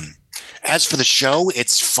 As for the show,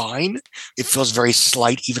 it's fine. It feels very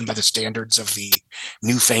slight, even by the standards of the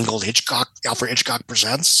newfangled Alfred Hitchcock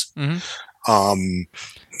Presents. Mm-hmm.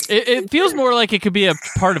 It feels more like it could be a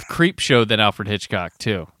part of Creep Show than Alfred Hitchcock,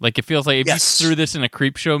 too. Like, it feels like if you threw this in a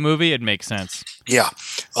Creep Show movie, it makes sense. Yeah.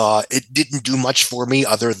 It didn't do much for me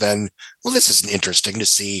other than, well, this is interesting to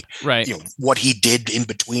see what he did in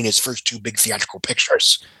between his first two big theatrical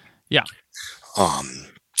pictures. Yeah.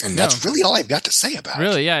 And that's really all I've got to say about it.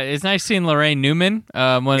 Really, yeah. It's nice seeing Lorraine Newman,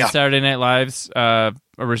 one of Saturday Night Live's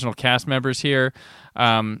original cast members here.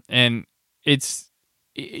 And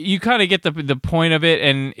you kind of get the point of it,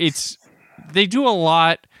 and they do a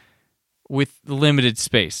lot with limited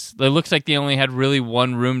space. It looks like they only had really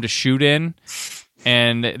one room to shoot in,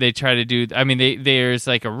 and they try to do, there's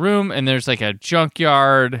like a room, and there's like a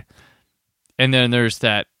junkyard, and then there's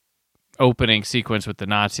that opening sequence with the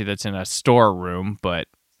Nazi that's in a storeroom, but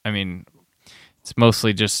it's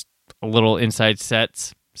mostly just a little inside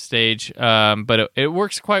sets stage, but it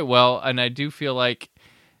works quite well, and I do feel like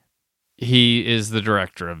he is the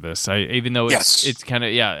director of this. Even though it's kind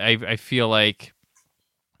of, I feel like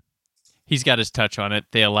he's got his touch on it.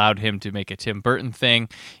 They allowed him to make a Tim Burton thing,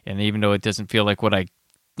 and even though it doesn't feel like what I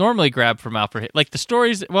normally grab from Alfred, like the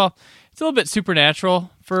stories, well, it's a little bit supernatural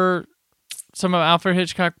for some of Alfred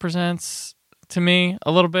Hitchcock Presents to me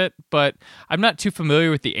a little bit, but I'm not too familiar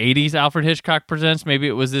with the 80s Alfred Hitchcock Presents. Maybe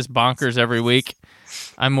it was this bonkers every week.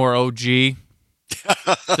 I'm more OG. The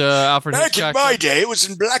Alfred Back Hitchcock. in my day, it was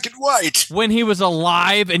in black and white. When he was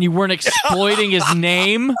alive and you weren't exploiting his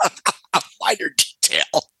name. Minor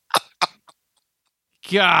detail.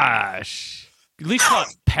 Gosh. At least call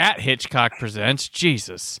it Pat Hitchcock Presents.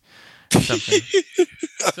 Jesus. Something.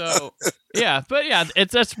 So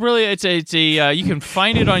that's really it's a you can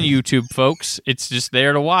find it on YouTube, folks. It's just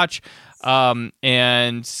there to watch,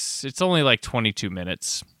 and it's only like 22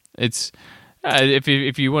 minutes. It's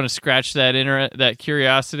if you want to scratch that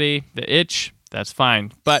curiosity, the itch, that's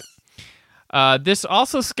fine. But this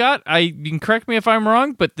also, Scott, you can correct me if I'm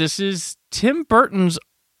wrong, but this is Tim Burton's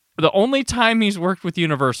the only time he's worked with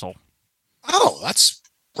Universal. Oh, that's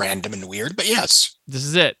random and weird, but yes, this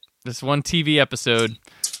is it. This one TV episode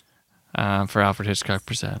for Alfred Hitchcock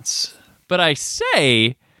Presents. But I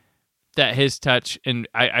say that his touch, and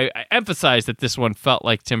I emphasize that this one felt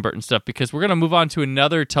like Tim Burton stuff, because we're going to move on to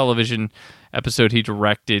another television episode he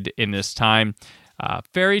directed in this time.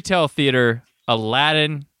 Fairy Tale Theater,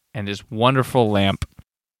 Aladdin, and His Wonderful Lamp.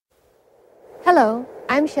 Hello,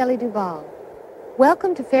 I'm Shelley Duvall.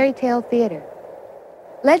 Welcome to Fairy Tale Theater.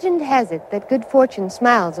 Legend has it that good fortune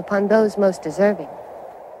smiles upon those most deserving.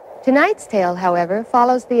 Tonight's tale, however,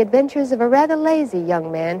 follows the adventures of a rather lazy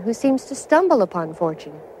young man who seems to stumble upon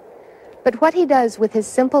fortune. But what he does with his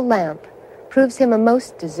simple lamp proves him a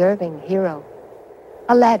most deserving hero.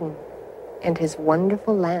 Aladdin and His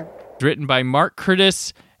Wonderful Lamp. Written by Mark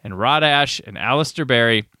Curtis and Rod Ash and Alistair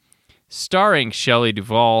Berry, starring Shelley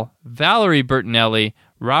Duvall, Valerie Bertinelli,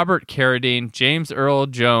 Robert Carradine, James Earl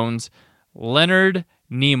Jones, Leonard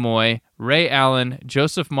Nimoy, Ray Allen,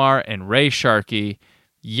 Joseph Marr, and Ray Sharkey.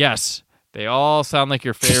 Yes, they all sound like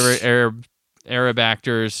your favorite Arab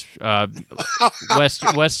actors,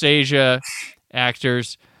 West Asia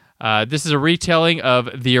actors. This is a retelling of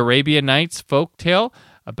the Arabian Nights folk tale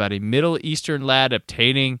about a Middle Eastern lad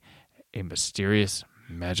obtaining a mysterious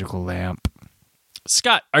magical lamp.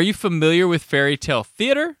 Scott, are you familiar with Fairy Tale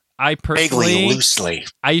Theater? I personally, vaguely, loosely.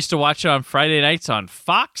 I used to watch it on Friday nights on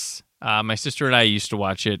Fox. My sister and I used to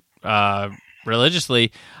watch it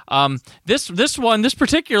religiously. This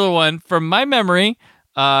particular one, from my memory,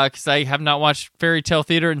 because I have not watched Fairy Tale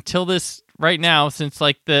Theater until this right now, since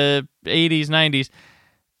like the 80s, 90s,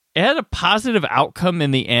 it had a positive outcome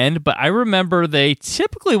in the end, but I remember they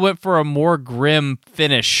typically went for a more grim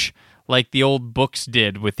finish, like the old books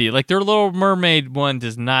did with their Little Mermaid one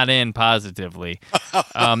does not end positively.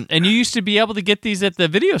 And you used to be able to get these at the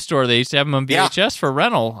video store. They used to have them on VHS for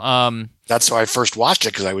rental. That's how I first watched it,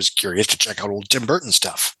 because I was curious to check out old Tim Burton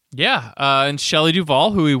stuff. Yeah, and Shelley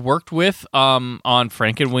Duvall, who we worked with on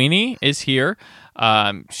Frankenweenie, is here.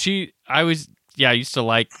 I used to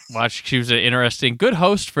watch. She was an interesting, good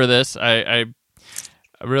host for this. I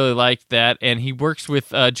really liked that, and he works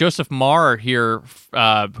with Joseph Marr here,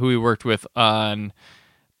 who he worked with on.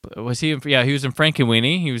 Was he? Yeah, he was in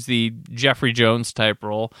Frankenweenie. He was the Jeffrey Jones type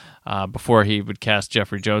role before he would cast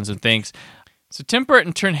Jeffrey Jones and things. So Tim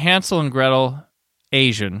Burton turned Hansel and Gretel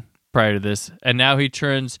Asian prior to this, and now he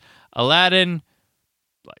turns Aladdin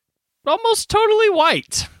like almost totally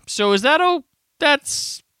white. So is that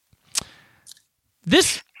this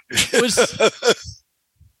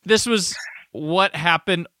was what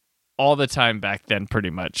happened all the time back then, pretty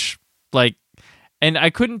much. Like, and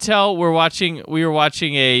I couldn't tell. We were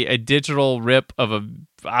watching a digital rip of a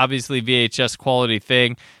obviously VHS quality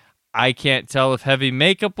thing. I can't tell if heavy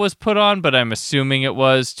makeup was put on, but I'm assuming it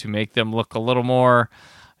was to make them look a little more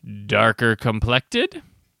darker complected.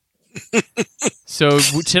 So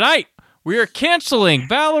tonight we are canceling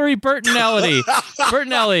Valerie Bertinelli,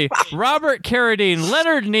 Robert Carradine,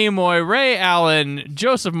 Leonard Nimoy, Ray Allen,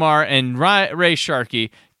 Joseph Marr, and Ray Sharkey.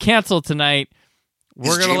 Cancel tonight.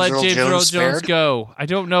 We're going to let James Earl Jones go. I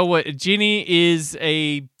don't know what Genie is.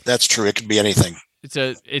 That's true. It could be anything. It's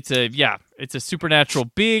a supernatural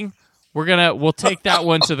being. We'll take that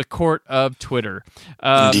one to the court of Twitter.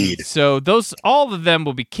 Indeed. So all of them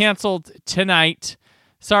will be canceled tonight.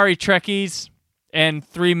 Sorry, Trekkies and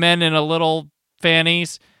 3 men in a little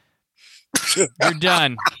fannies. You're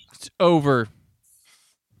done. It's over.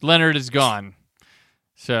 Leonard is gone.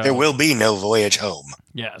 So there will be no voyage home.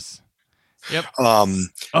 Yes. Yep.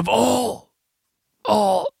 Of all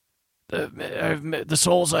the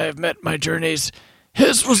souls I have met in my journeys,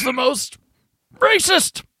 his was the most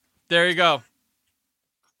racist. There you go.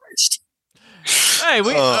 Hey,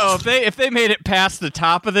 if they made it past the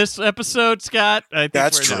top of this episode, Scott, I think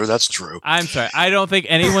that's true. That's true. I'm sorry. I don't think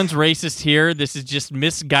anyone's racist here. This is just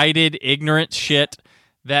misguided, ignorant shit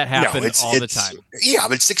that happens all the time. Yeah,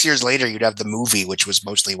 but 6 years later, you'd have the movie, which was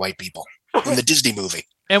mostly white people, in the Disney movie.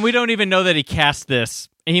 And we don't even know that he cast this.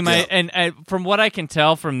 He might, and from what I can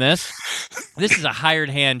tell from this is a hired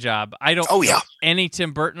hand job. I don't know any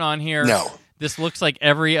Tim Burton on here. No. This looks like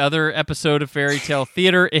every other episode of Fairy Tale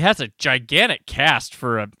Theater. It has a gigantic cast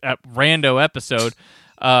for a rando episode.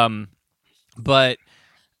 But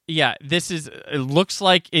yeah, it looks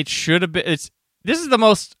like it should have been. This is the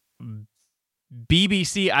most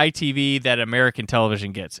BBC ITV that American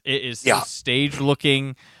television gets. It is so stage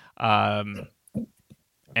looking. And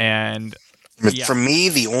for me,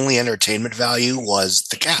 the only entertainment value was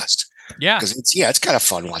the cast. Yeah, because it's kind of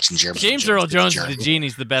fun watching James Earl Jones as the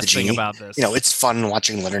genie's the best thing about this. It's fun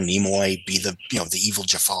watching Leonard Nimoy be the evil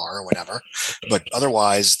Jafar or whatever. But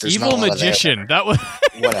otherwise, there's evil not a magician. That was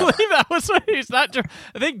whatever. That was what he's not.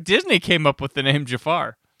 I think Disney came up with the name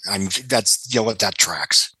Jafar. That's what that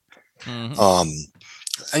tracks. Mm-hmm.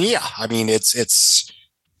 And yeah, I mean it's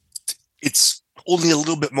only a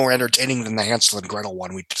little bit more entertaining than the Hansel and Gretel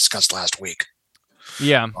one we discussed last week.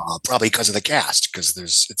 Yeah, probably because of the cast. Because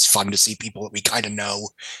it's fun to see people that we kind of know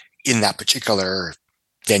in that particular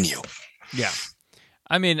venue. Yeah,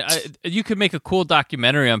 I mean, you could make a cool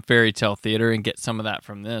documentary on Fairy Tale Theater and get some of that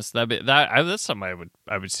from this. That's something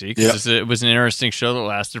I would see because it was an interesting show that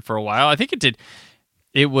lasted for a while. I think it did.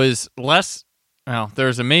 It was less. Well, there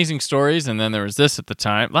was amazing stories, and then there was this at the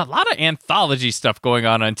time. A lot of anthology stuff going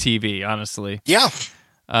on TV, honestly. Yeah.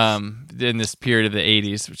 In this period of the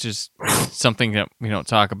 80s, which is something that we don't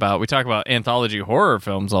talk about. We talk about anthology horror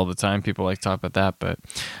films all the time. People like to talk about that, but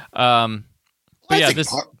I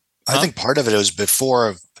think part of it was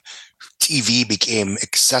before TV became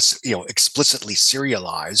explicitly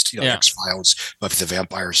serialized, X-Files, Buffy the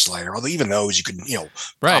Vampire Slayer, although even those you could,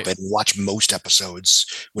 pop in and watch most episodes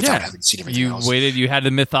without having seen everything else. You had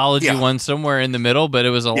the mythology one somewhere in the middle, but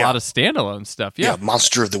it was a lot of standalone stuff. Yeah.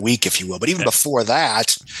 Monster of the Week, if you will. But even before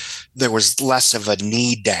that, there was less of a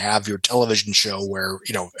need to have your television show where,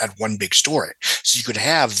 had one big story. So you could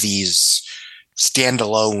have these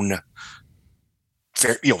standalone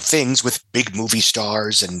things with big movie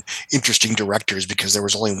stars and interesting directors because there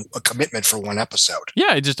was only a commitment for one episode.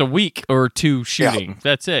 Yeah, just a week or two shooting. Yeah.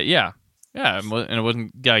 That's it. Yeah. Yeah, and it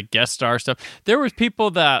wasn't guest star stuff. There was people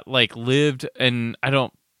that lived, and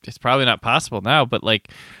it's probably not possible now, but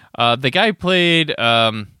the guy who played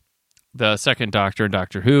the second Doctor in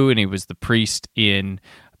Doctor Who, and he was the priest in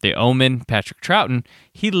The Omen, Patrick Troughton,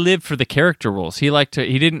 he lived for the character roles.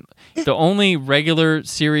 The only regular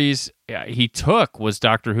series he took was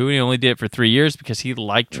Doctor Who, and he only did it for 3 years because he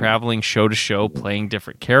liked traveling show to show, playing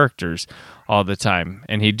different characters all the time.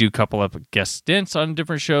 And he'd do a couple of guest stints on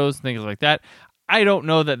different shows, things like that. I don't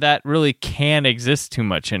know that really can exist too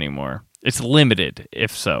much anymore. it's limited,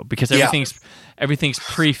 if so, because everything's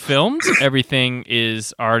pre-filmed. Everything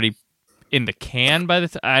is already in the can by the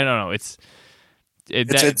time. I don't know. It's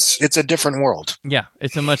a different world. Yeah,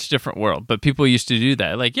 it's a much different world. But people used to do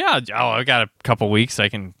that. Like, I got a couple weeks. I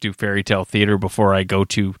can do fairy tale theater before I go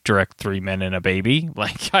to direct 3 Men and a Baby.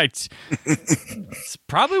 Like, it's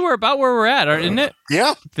probably about where we're at, isn't it?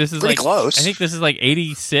 Yeah, this is pretty close. I think this is like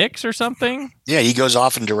 86 or something. Yeah, he goes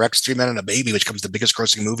off and directs 3 Men and a Baby, which becomes the biggest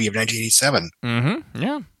grossing movie of 1987. Mm-hmm.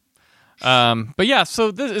 Yeah. But yeah,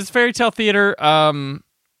 so this is fairy tale theater.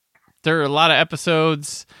 There are a lot of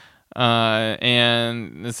episodes.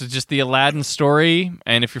 And this is just the Aladdin story.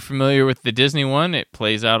 And if you're familiar with the Disney one, it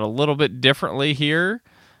plays out a little bit differently here,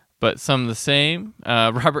 but some of the same.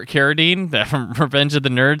 Robert Carradine from Revenge of the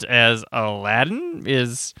Nerds as Aladdin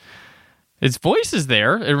his voice is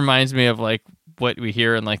there. It reminds me of like what we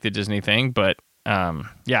hear in like the Disney thing, but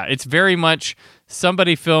it's very much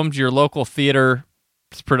somebody filmed your local theater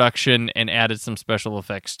production and added some special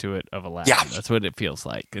effects to it of Aladdin. Yeah. That's what it feels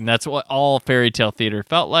like. And that's what all fairy tale theater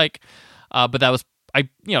felt like. But that was,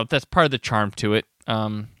 that's part of the charm to it.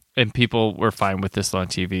 And people were fine with this on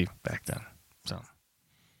TV back then. So,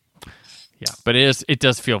 yeah, but it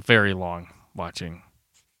does feel very long watching.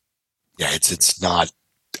 Yeah, it's not,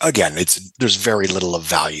 again, there's very little of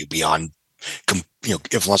value beyond,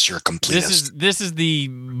 unless you're a completist. This is the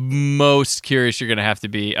most curious you're going to have to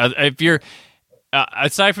be. If you're,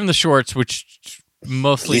 aside from the shorts, which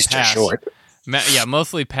mostly pass, short.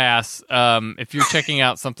 Mostly pass. If you're checking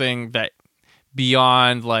out something that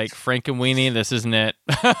beyond like Frank and Weenie, this isn't it.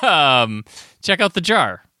 Check out The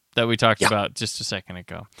Jar that we talked about just a second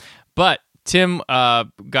ago. But Tim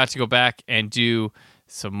got to go back and do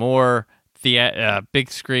some more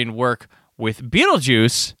big screen work with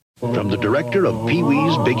Beetlejuice. From the director of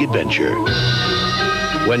Pee-wee's Big Adventure.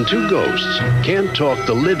 When two ghosts can't talk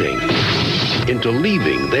the living into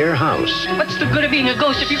leaving their house. What's the good of being a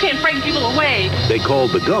ghost if you can't frighten people away? They call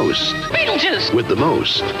the ghost Beetlejuice with the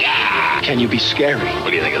most. Can you be scary?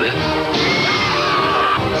 What do you think of this?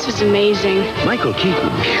 This is amazing. Michael Keaton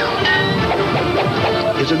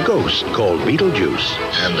is a ghost called Beetlejuice.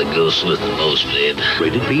 I'm the ghost with the most, babe.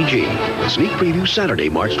 Rated PG. Sneak preview Saturday,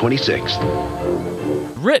 March 26th.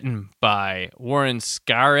 Written by Warren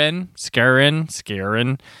Scarron,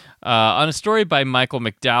 on a story by Michael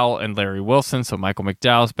McDowell and Larry Wilson. So Michael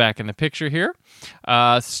McDowell's back in the picture here.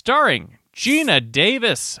 Starring Gina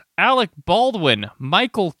Davis, Alec Baldwin,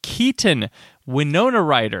 Michael Keaton, Winona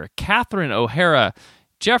Ryder, Catherine O'Hara,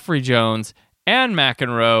 Jeffrey Jones, Anne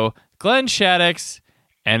McEnroe, Glenn Shaddix,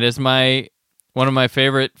 and as one of my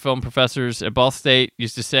favorite film professors at Ball State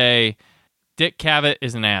used to say, Dick Cavett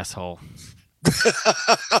is an asshole.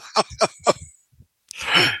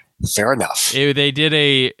 Fair enough. They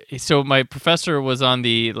did so my professor was on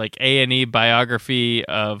the like A&E biography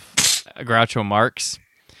of Groucho Marx,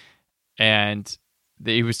 and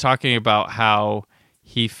he was talking about how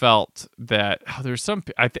he felt that there's some.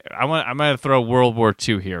 I'm going to throw World War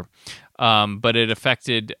II here, but it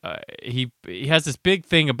affected. He has this big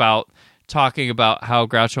thing about talking about how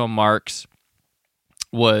Groucho Marx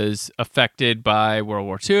was affected by World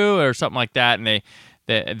War II or something like that, and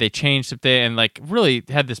they changed something and like really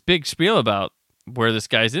had this big spiel about where this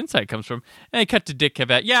guy's insight comes from. And they cut to Dick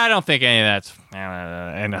Cavett. Yeah, I don't think any of that's.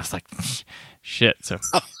 And I was like, shit. So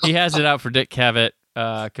he has it out for Dick Cavett,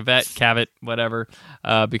 Cavett, whatever,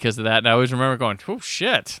 because of that. And I always remember going, oh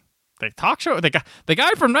shit. The talk show, the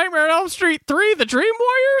guy from Nightmare on Elm Street 3, the Dream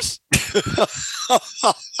Warriors.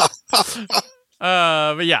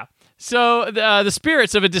 But yeah. So the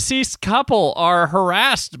spirits of a deceased couple are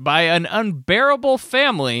harassed by an unbearable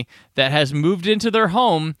family that has moved into their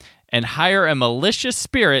home and hire a malicious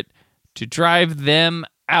spirit to drive them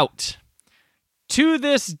out. To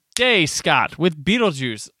this day, Scott, with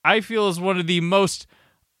Beetlejuice, I feel is one of the most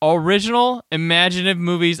original, imaginative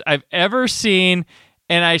movies I've ever seen,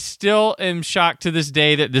 and I still am shocked to this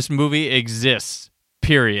day that this movie exists,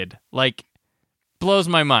 period. Like, blows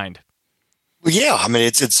my mind. Well, yeah, I mean,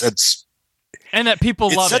 it's and that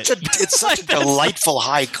people love it. It's such a delightful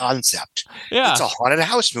high concept. Yeah, it's a haunted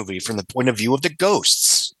house movie from the point of view of the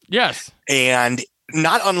ghosts. Yes, and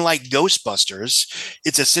not unlike Ghostbusters,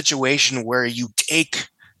 it's a situation where you take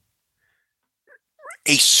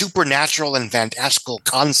a supernatural and fantastical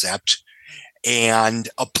concept and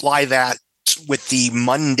apply that with the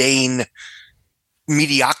mundane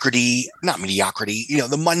the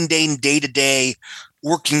mundane day-to-day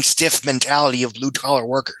working stiff mentality of blue-collar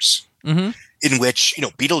workers, in which,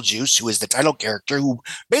 Beetlejuice, who is the title character, who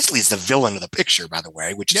basically is the villain of the picture, by the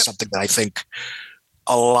way, which is something that I think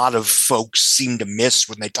a lot of folks seem to miss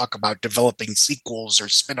when they talk about developing sequels or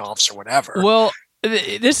spin-offs or whatever. Well,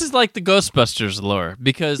 this is like the Ghostbusters lore,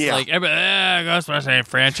 because like Ghostbusters ain't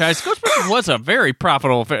franchise. Ghostbusters was a very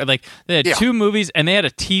profitable. Like they had 2 movies, and they had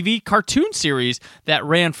a TV cartoon series that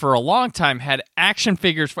ran for a long time. Had action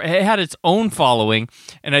figures. It had its own following,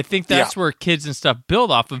 and I think that's where kids and stuff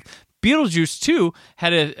build off of. Beetlejuice 2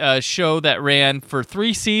 had a show that ran for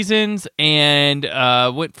 3 seasons and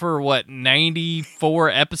went for 94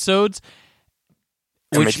 episodes.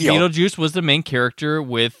 Which Beetlejuice was the main character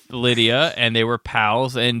with Lydia, and they were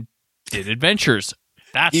pals and did adventures.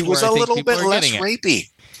 He was a little bit less rapey.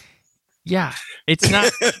 Yeah, it's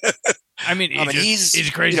not. I mean, he's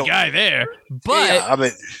a crazy guy there,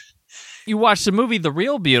 but you watch the movie The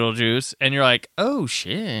Real Beetlejuice, and you're like, oh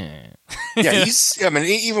shit. Yeah,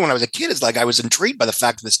 even when I was a kid, it's like I was intrigued by the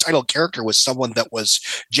fact that this title character was someone that was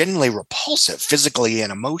genuinely repulsive, physically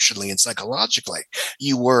and emotionally and psychologically.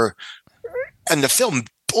 And the film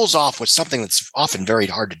pulls off with something that's often very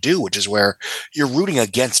hard to do, which is where you're rooting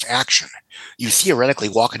against action. You theoretically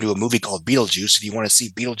walk into a movie called Beetlejuice and you want to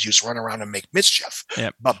see Beetlejuice run around and make mischief.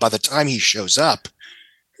 Yep. But by the time he shows up,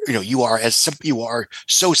 you are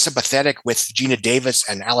so sympathetic with Gina Davis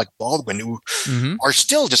and Alec Baldwin, who are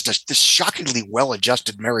still just this shockingly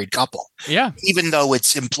well-adjusted married couple. Yeah. Even though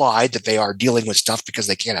it's implied that they are dealing with stuff because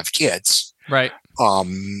they can't have kids. Right.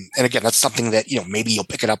 And again, that's something that, maybe you'll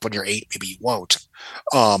pick it up when you're 8, maybe you won't.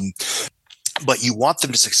 But you want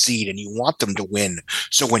them to succeed and you want them to win.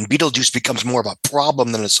 So when Beetlejuice becomes more of a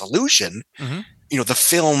problem than a solution, the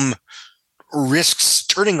film risks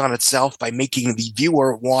turning on itself by making the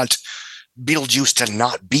viewer want Beetlejuice to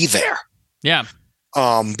not be there. Yeah.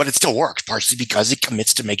 But it still works, partially because it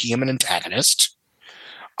commits to making him an antagonist.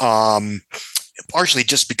 Partially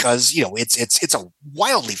just because, it's a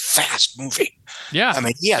wildly fast movie. Yeah. I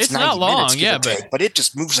mean, it's 90 not long, minutes, but it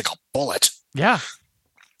just moves like a bullet. Yeah.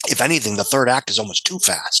 If anything, the third act is almost too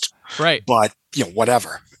fast. Right. But,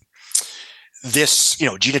 whatever. This,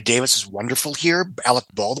 Gina Davis is wonderful here. Alec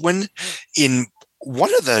Baldwin in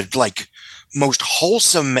one of the most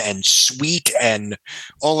wholesome and sweet and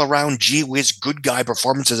all around gee whiz good guy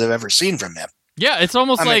performances I've ever seen from him. Yeah, it's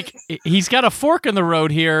almost like he's got a fork in the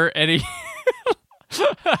road here, and he.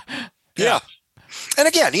 Yeah. And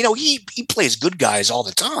again, he plays good guys all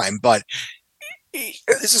the time, but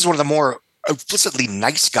this is one of the more implicitly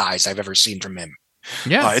nice guys I've ever seen from him.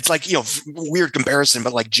 Yeah. It's like, weird comparison,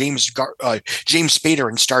 but like James Spader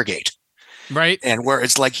in Stargate. Right. And where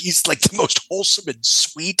it's like, he's like the most wholesome and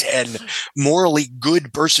sweet and morally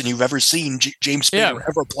good person you've ever seen James Spader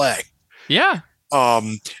ever play. Yeah.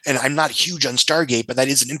 And I'm not huge on Stargate, but that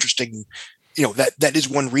is an interesting, that is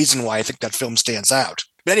one reason why I think that film stands out.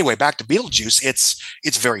 But anyway, back to Beetlejuice.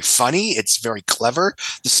 It's very funny. It's very clever.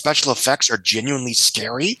 The special effects are genuinely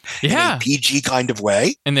scary in a PG kind of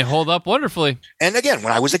way. And they hold up wonderfully. And again,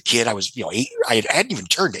 when I was a kid, I was, 8. I hadn't even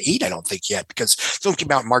turned 8, I don't think yet, because the film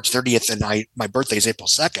came out March 30th and my birthday is April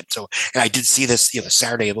 2nd. So, and I did see this, the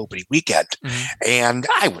Saturday of opening weekend, and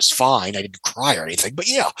I was fine. I didn't cry or anything, but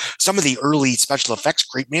some of the early special effects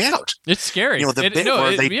creeped me out. It's scary. Where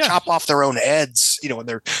they chop off their own heads, and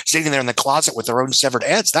they're sitting there in the closet with their own severed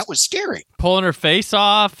heads. That was scary. Pulling her face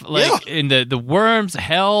off, in the worms,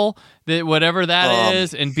 hell, whatever that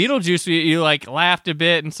is. And Beetlejuice, you laughed a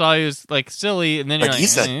bit and saw he was silly, and then you're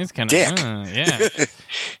he's he's kind of dick.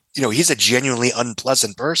 Yeah. He's a genuinely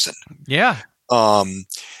unpleasant person. Yeah. And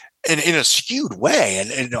in a skewed way,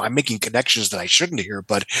 and I'm making connections that I shouldn't here,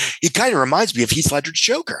 but he kind of reminds me of Heath Ledger's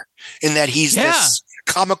Joker in that he's this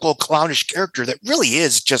comical, clownish character that really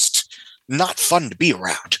is just not fun to be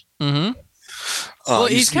around. Mm-hmm. Well,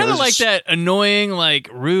 he's kind of like that annoying,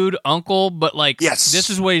 rude uncle, but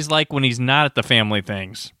this is what he's like when he's not at the family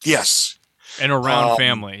things. Yes. And around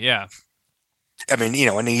family, yeah. I mean,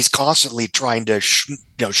 and he's constantly trying to,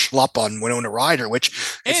 schlep on Winona Ryder,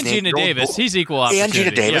 and Gina Davis. He's equal opportunity. And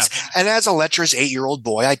Gina Davis. Yeah. And as a lecherous 8-year-old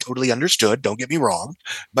boy, I totally understood. Don't get me wrong.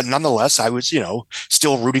 But nonetheless, I was,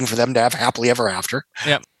 still rooting for them to have happily ever after.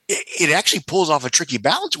 Yep. It actually pulls off a tricky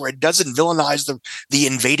balance where it doesn't villainize the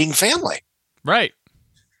invading family. Right.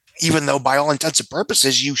 Even though by all intents and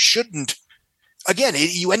purposes, you shouldn't. Again,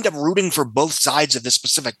 you end up rooting for both sides of this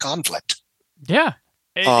specific conflict. Yeah.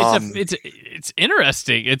 It's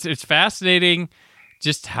interesting. It's fascinating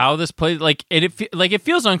just how this plays. It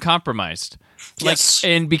feels uncompromised. Yes.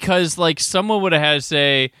 And because someone would have had to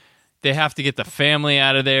say they have to get the family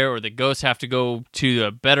out of there, or the ghosts have to go to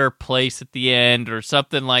a better place at the end, or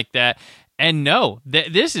something like that. And no,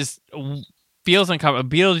 this feels uncomfortable.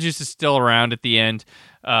 Beetlejuice is still around at the end.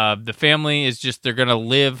 The family is just, they're going to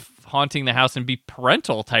live haunting the house and be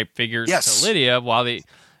parental type figures Yes. to Lydia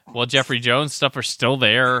while Jeffrey Jones stuff are still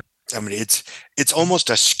there. I mean, it's almost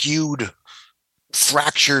a skewed,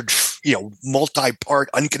 fractured, multi-part,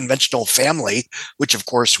 unconventional family, which of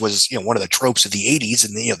course was, one of the tropes of the 80s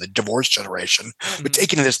and the divorce generation, but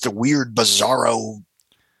taking it as the weird, bizarro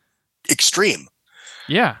extreme.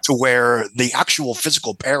 Yeah. To where the actual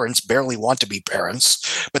physical parents barely want to be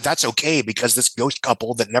parents, but that's okay because this ghost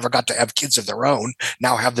couple that never got to have kids of their own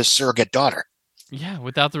now have this surrogate daughter. Yeah,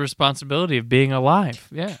 without the responsibility of being alive.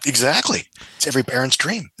 Yeah. Exactly. It's every parent's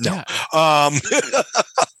dream. No. Yeah.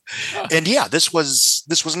 And yeah, this was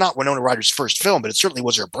not Winona Ryder's first film, but it certainly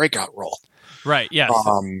was her breakout role. Right, yes.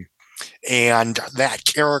 And that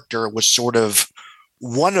character was sort of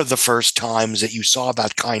one of the first times that you saw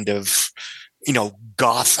that kind of,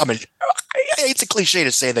 goth. I mean, it's a cliche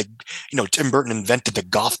to say that, Tim Burton invented the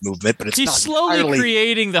goth movement, but he's not slowly entirely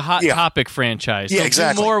creating the Hot Topic franchise. Yeah,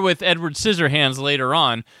 exactly. Do more with Edward Scissorhands later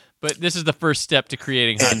on, but this is the first step to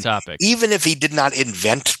creating Hot Topic. Even if he did not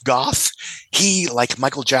invent goth, he, like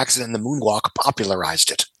Michael Jackson and the Moonwalk,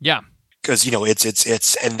 popularized it. Yeah. Because,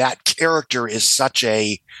 it's and that character is such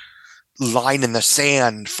a line in the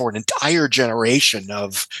sand for an entire generation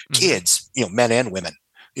of kids, men and women.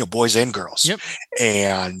 Boys and girls. Yep.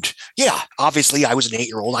 And yeah, obviously I was an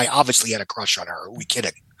 8-year-old. I obviously had a crush on her. Are we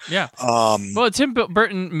kidding? Yeah. Well, Tim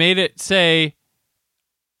Burton made it say,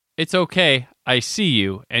 it's okay, I see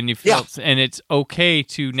you. And you feel, and it's okay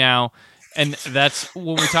to now. And that's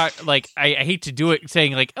when we talk, like, I hate to do it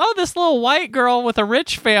saying like, oh, this little white girl with a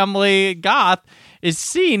rich family, goth, is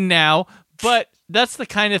seen now. But that's the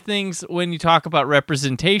kind of things when you talk about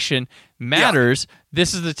representation matters. Yeah.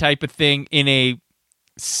 This is the type of thing in a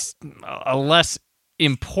less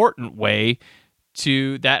important way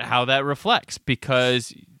to that, how that reflects,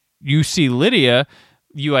 because you see Lydia,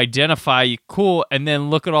 you identify, cool, and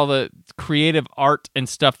then look at all the creative art and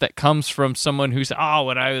stuff that comes from someone who's,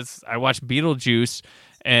 when I watched Beetlejuice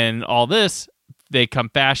and all this, they become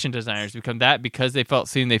fashion designers, become that because they felt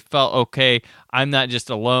seen, they felt, okay, I'm not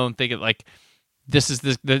just alone thinking like this is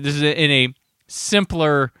in a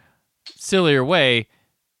simpler, sillier way.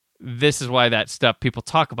 This is why that stuff, people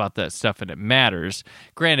talk about that stuff and it matters.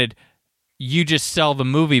 Granted, you just sell the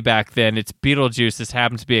movie back then. It's Beetlejuice. This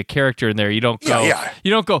happens to be a character in there. You don't go,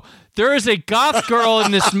 you don't go, there is a goth girl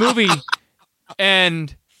in this movie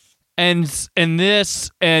and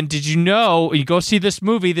this, and did you know, you go see this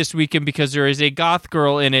movie this weekend because there is a goth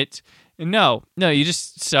girl in it. No, you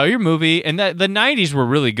just sell your movie. And the 90s were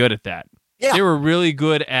really good at that. Yeah. They were really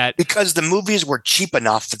good at... Because the movies were cheap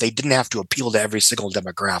enough that they didn't have to appeal to every single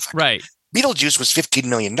demographic. Right. Beetlejuice was $15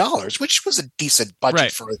 million, which was a decent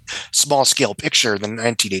budget for a small-scale picture in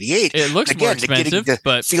 1988. It looks more expensive,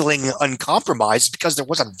 but... feeling uncompromised because there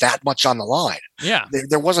wasn't that much on the line. Yeah.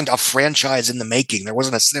 There wasn't a franchise in the making. There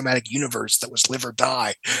wasn't a cinematic universe that was live or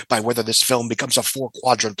die by whether this film becomes a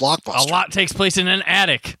 4-quadrant blockbuster. A lot takes place in an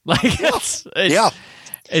attic. Like,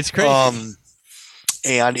 it's crazy.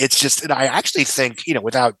 And it's just, and I actually think,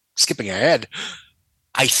 without skipping ahead,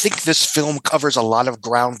 I think this film covers a lot of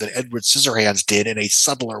ground that Edward Scissorhands did in a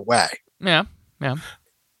subtler way. Yeah.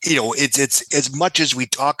 It's as much as we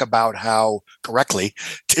talk about how correctly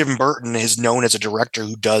Tim Burton is known as a director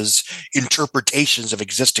who does interpretations of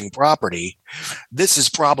existing property. This is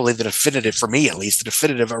probably the definitive, for me at least, the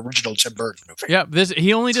definitive original Tim Burton movie. Yeah,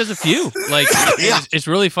 he only does a few. Like, it's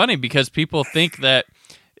really funny because people think that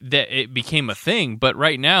it became a thing, but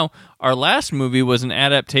right now our last movie was an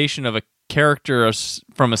adaptation of a character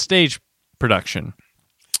from a stage production.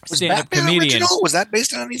 Was Batman comedian original? Was that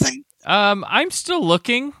based on anything? I'm still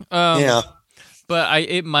looking. But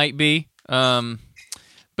it might be. But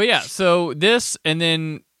yeah, so this, and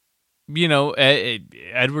then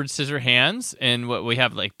Edward Scissorhands, and what we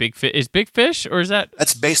have like Big Fish. Is Big Fish, or is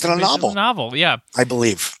that's based on a novel? On a novel, yeah, I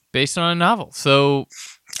believe based on a novel. So.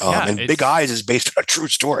 And Big Eyes is based on a true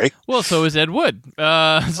story. Well, so is Ed Wood.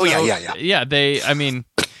 Yeah.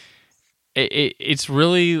 It's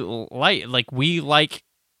really light. Like, we like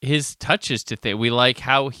his touches to things. We like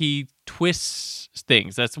how he twists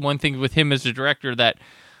things. That's one thing with him as a director that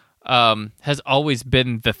has always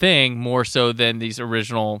been the thing, more so than these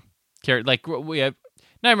original characters. Like, we have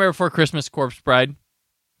Nightmare Before Christmas, Corpse Bride,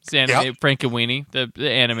 it's animated, Frankenweenie, the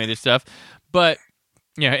animated stuff, but.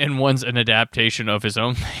 Yeah, and one's an adaptation of his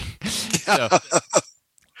own thing. But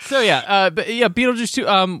Beetlejuice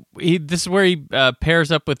 2. This is where he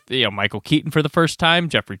pairs up with Michael Keaton for the first time,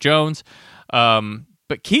 Jeffrey Jones.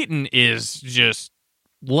 But Keaton is just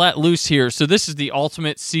let loose here. So this is the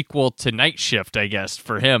ultimate sequel to Night Shift, I guess,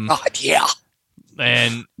 for him. God, yeah.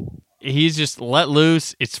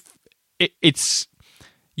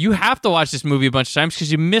 you have to watch this movie a bunch of times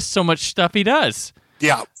because you miss so much stuff he does.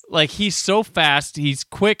 Yeah. Like, he's so fast, he's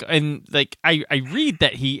quick, and like I read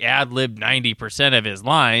that he ad-libbed 90% of his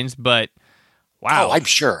lines, but wow. Oh, I'm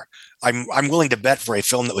sure. I'm willing to bet for a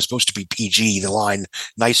film that was supposed to be PG, the line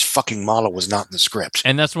 "nice fucking model" was not in the script.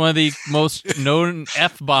 And that's one of the most known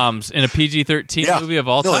F-bombs in a PG-13 movie of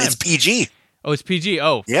all time. No, it's PG. Oh, it's PG.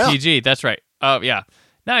 Oh, yeah. PG. That's right. Oh, yeah.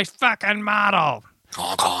 Nice fucking model.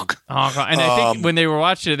 Honk, honk. Honk, honk. And I think when they were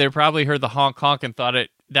watching it, they probably heard the honk, honk and thought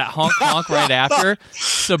that honk, honk right after.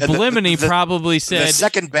 Subliminally probably said... The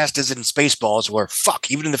second best is in Spaceballs, where, fuck,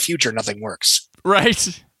 even in the future, nothing works.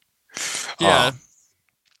 Right. Yeah.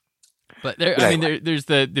 But there's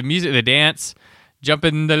the music, the dance,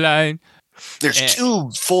 jumping the line. There's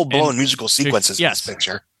two full-blown musical sequences in this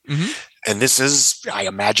picture. Mm-hmm. And this is, I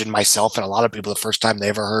imagine myself and a lot of people the first time they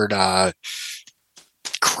ever heard,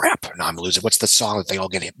 crap, no, I'm losing. What's the song that they all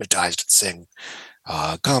get hypnotized and sing?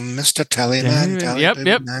 Come, Mr. Tellyman.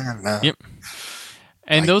 Yep.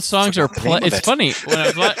 And those songs are, it's funny, when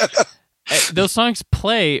I was those songs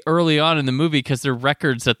play early on in the movie because they're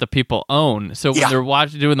records that the people own. So when they're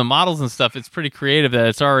doing the models and stuff, it's pretty creative that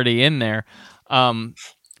it's already in there.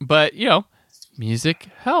 But, music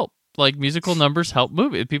help. Like, musical numbers help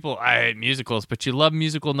movie. People, I hate musicals, but you love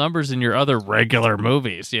musical numbers in your other regular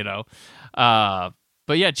movies, But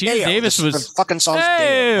yeah, Gina Davis was... The fucking song's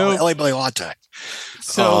L.A. Billy Latte.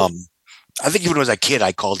 So... I think even when I was a kid,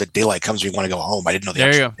 I called it Daylight Comes When You Want to Go Home. I didn't know the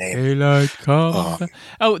actual name. Daylight Comes.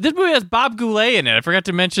 This movie has Bob Goulet in it. I forgot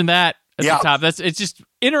to mention that at the top. It's just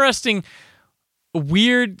interesting,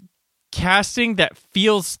 weird casting that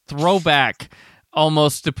feels throwback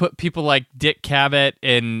almost to put people like Dick Cavett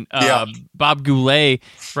and Robert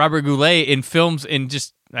Goulet in films and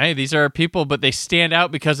just, hey, these are people, but they stand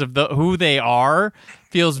out because of who they are.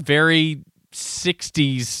 Feels very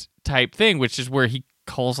 60s type thing, which is where he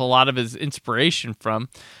calls a lot of his inspiration from.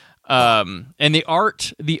 And the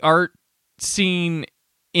art scene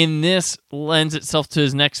in this lends itself to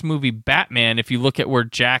his next movie, Batman. If you look at where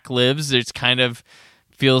Jack lives, it's kind of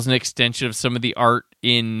feels an extension of some of the art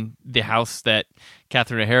in the house that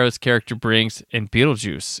Catherine O'Hara's character brings in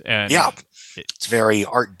Beetlejuice. And it's very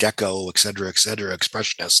Art Deco, et cetera,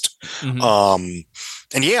 expressionist. Mm-hmm.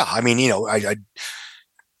 And yeah, I mean,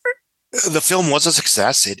 the film was a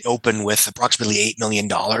success. It opened with approximately $8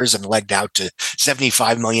 million and legged out to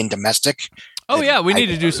 $75 million domestic. Oh, yeah, we need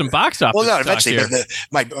to do some box office. Well, no, eventually.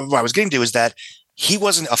 What I was getting to is that he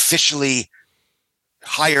wasn't officially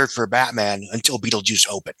hired for Batman until Beetlejuice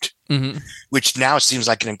opened, which now seems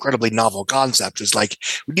like an incredibly novel concept. It's like,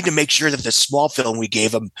 we need to make sure that the small film we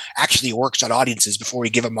gave him actually works on audiences before we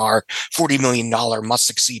give him our $40 million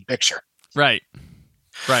must-succeed picture. Right.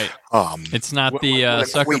 It's not the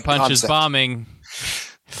Sucker Punch is bombing.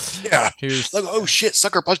 Yeah. Like, oh shit,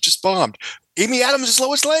 Sucker Punch just bombed. Amy Adams is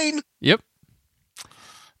Lois Lane. Yep.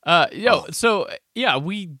 So yeah,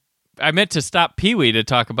 I meant to stop Pee-wee to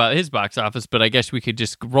talk about his box office, but I guess we could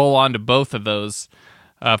just roll on to both of those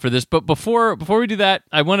for this. But before we do that,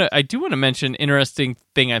 I do want to mention an interesting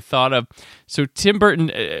thing I thought of. So Tim Burton,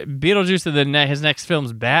 Beetlejuice, and then his next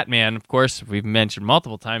film's Batman. Of course, we've mentioned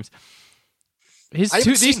multiple times. I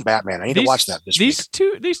haven't seen Batman. I need to watch that this week.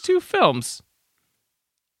 These two films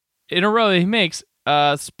in a row that he makes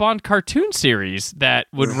spawned cartoon series that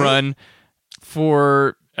would run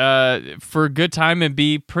for a good time and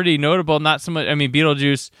be pretty notable. Not so much. I mean,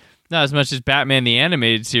 Beetlejuice, not as much as Batman the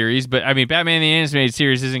Animated Series, but I mean, Batman the Animated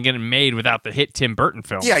Series isn't getting made without the hit Tim Burton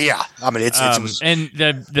film. Yeah. I mean, it was... and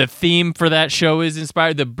the theme for that show is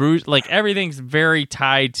inspired. The Bruce, like everything's very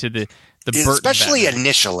tied to the Burton, especially Batman.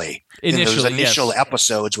 Initially, in those initial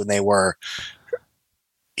episodes when they were,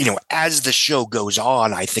 as the show goes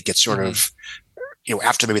on, I think it's sort of,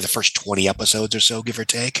 after maybe the first 20 episodes or so, give or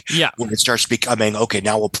take, when it starts becoming, okay,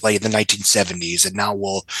 now we'll play in the 1970s, and now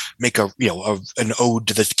we'll make an ode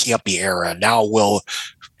to the campy era. Now we'll,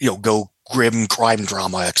 go grim crime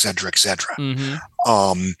drama, et cetera, et cetera.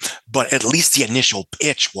 But at least the initial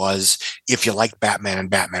pitch was, if you like Batman and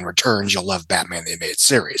Batman Returns, you'll love Batman the Animated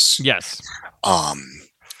Series. Yes.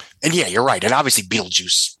 And yeah, you're right. And obviously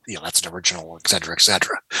Beetlejuice, that's an original, et cetera, et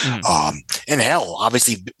cetera. And hell,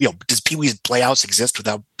 obviously, does Pee-wee's Playhouse exist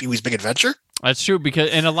without Pee-wee's Big Adventure? That's true,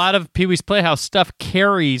 and a lot of Pee-wee's Playhouse stuff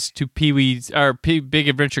carries to Pee-wee's, or Big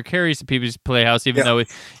Adventure carries to Pee-wee's Playhouse, even though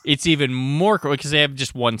it's even more cool because they have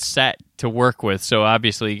just one set to work with. So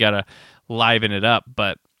obviously you got to liven it up,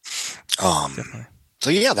 but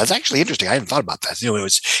so yeah, that's actually interesting. I hadn't thought about that. It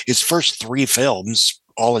was his first 3 films,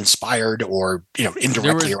 all inspired or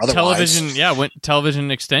indirectly or otherwise.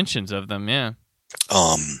 Television extensions of them. Yeah.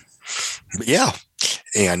 But yeah,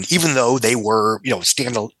 And even though they were,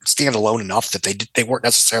 standalone enough that they weren't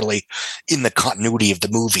necessarily in the continuity of the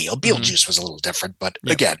movie. Beetlejuice was a little different, but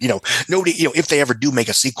again, nobody, if they ever do make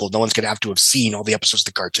a sequel, no one's going to have to have seen all the episodes of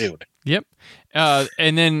the cartoon. Yep.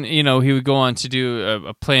 And then, he would go on to do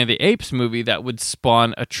a Planet of the Apes movie that would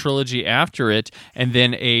spawn a trilogy after it, and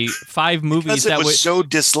then 5 movies that was so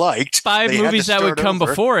disliked. 5 movies that would come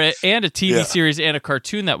over. before it, and a TV series and a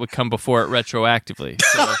cartoon that would come before it retroactively.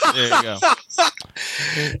 So there you go.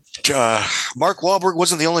 Mark Wahlberg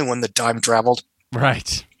wasn't the only one that time traveled.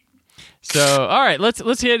 Right. So, all right,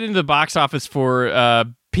 let's head into the box office for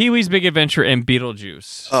Pee-wee's Big Adventure and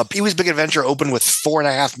Beetlejuice. Pee-wee's Big Adventure opened with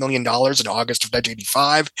 $4.5 million in August of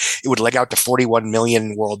 1985. It would leg out to $41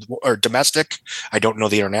 million world or domestic. I don't know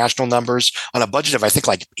the international numbers. On a budget of, I think,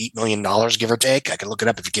 like $8 million, give or take. I can look it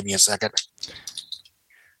up if you give me a second.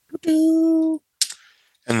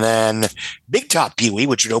 And then Big Top Pee-wee,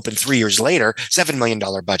 which would open 3 years later, $7 million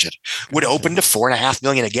budget, would open to $4.5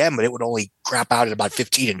 million again, but it would only crap out at about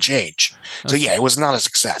 15 and change. So yeah, it was not a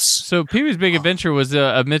success. So Pee-wee's Big Adventure was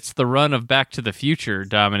amidst the run of Back to the Future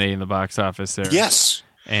dominating the box office there. Yes.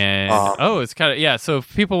 And it's kind of So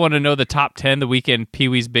if people want to know the top 10, the weekend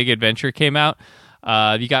Pee-wee's Big Adventure came out.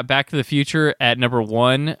 You got Back to the Future at number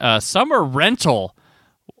 1. Summer Rental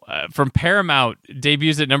from Paramount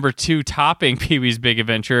debuts at number 2, topping Pee-wee's Big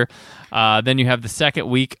Adventure. Then you have the second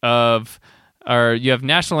week you have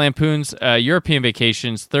National Lampoon's European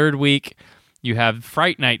Vacations third week. You have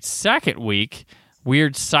Fright Night second week.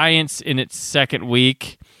 Weird Science in its second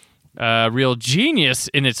week. Real Genius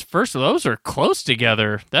in its first. Those are close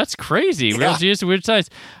together. That's crazy. Yeah. Real Genius and Weird Science.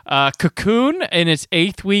 Cocoon in its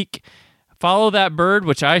 8th week. Follow That Bird,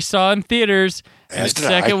 which I saw in theaters.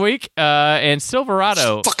 Second week, and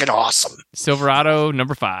Silverado. It's fucking awesome. Silverado,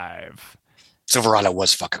 number 5. Silverado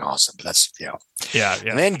was fucking awesome. But that's, Yeah.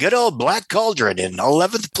 And then good old Black Cauldron in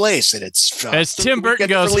 11th place. And it's... as Tim Burton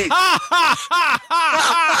goes, ha, ha, ha,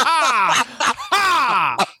 ha,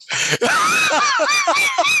 ha,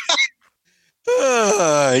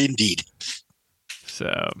 ha. Indeed.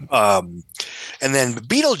 So... and then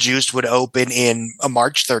Beetlejuice would open in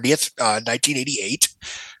March 30th, 1988.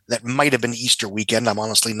 That might have been Easter weekend. I'm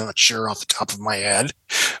honestly not sure off the top of my head.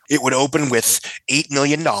 It would open with $8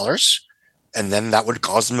 million. And then that would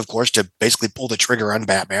cause them, of course, to basically pull the trigger on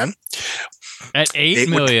Batman. At $8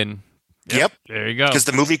 million. Yep. There you go. Because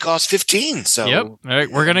the movie cost 15. So yep. All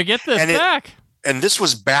right, we're going to get this back. And this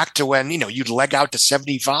was back to when, you'd leg out to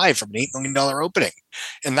 75 from an $8 million opening.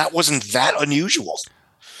 And that wasn't that unusual.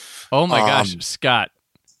 Oh my gosh, Scott,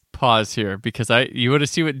 pause here because you want to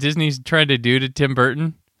see what Disney's trying to do to Tim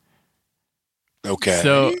Burton? Okay.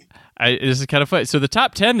 So this is kind of funny. So the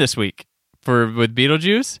top 10 this week with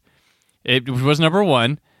Beetlejuice, it was number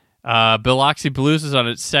 1. Biloxi Blues is on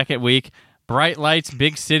its second week. Bright Lights,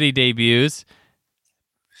 Big City debuts.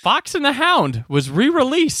 Fox and the Hound was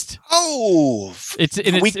re-released. Oh, it's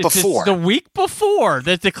the week before. It's the week before.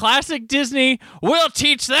 That's the classic Disney. We'll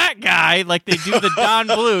teach that guy like they do the Don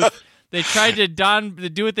Bluth. They tried to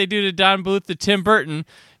do what they do to Don Bluth to Tim Burton,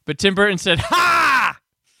 but Tim Burton said, "Ha!"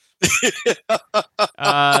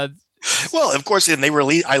 Well, of course, and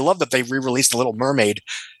I love that they re-released The Little Mermaid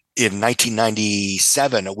in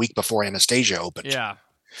 1997, a week before Anastasia opened. Yeah.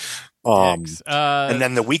 And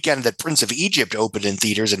then the weekend that Prince of Egypt opened in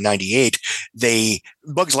theaters in 98,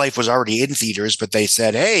 Bug's Life was already in theaters, but they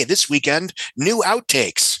said, hey, this weekend, new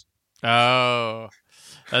outtakes. Oh,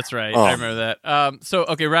 that's right. I remember that. So,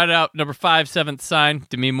 round it out. Number 5, Seventh Sign,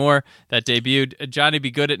 Demi Moore, that debuted. Johnny Be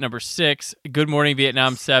Good at number 6. Good Morning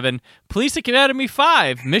Vietnam, 7. Police Academy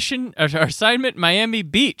 5, Assignment Miami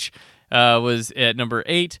Beach was at number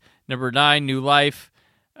 8. Number 9, New Life.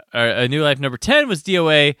 New Life. Number 10 was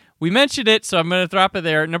DOA. We mentioned it, so I'm going to drop it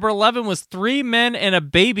there. Number 11 was 3 Men and a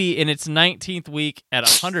Baby in its 19th week at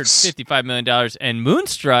 $155 million. And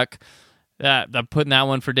Moonstruck, I'm putting that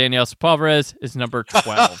one for Danielle Sepulveda, is number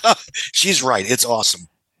 12. She's right. It's awesome.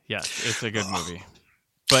 Yes, it's a good movie.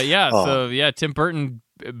 But Tim Burton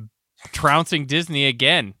trouncing Disney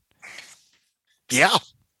again. Yeah.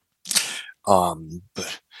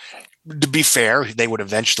 But to be fair, they would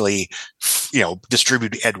eventually,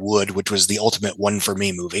 distribute Ed Wood, which was the ultimate one for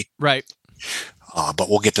me movie. Right. But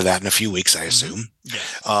we'll get to that in a few weeks, I assume.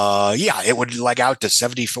 Yes. It would leg out to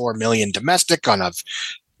 $74 million domestic on a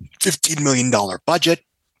 $15 million budget.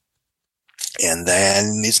 And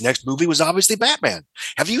then his next movie was obviously Batman.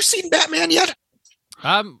 Have you seen Batman yet?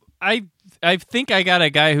 I think I got a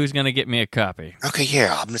guy who's going to get me a copy. Okay,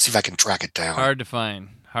 yeah. I'm going to see if I can track it down. Hard to find.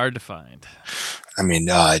 I mean,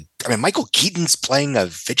 Michael Keaton's playing a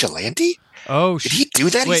vigilante. Oh, did he do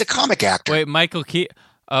that? He's a comic actor. Wait, Michael Keaton.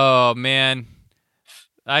 Oh man,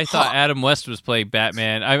 I thought Adam West was playing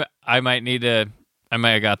Batman. I might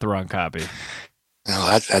have got the wrong copy.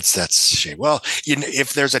 No, that's a shame. Well,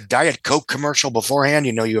 if there's a Diet Coke commercial beforehand,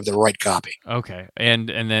 you have the right copy. Okay, and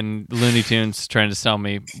then Looney Tunes trying to sell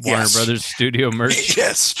me Warner Brothers studio merch.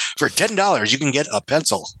 Yes, for $10 you can get a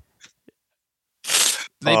pencil.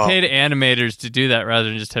 They paid animators to do that rather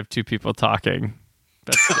than just have two people talking.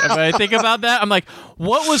 If I think about that, I'm like,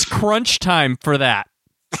 what was crunch time for that?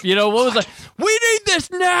 What was like? We need this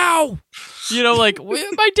now. Like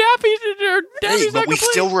my Daffy's but we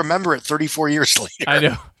still remember it 34 years later. I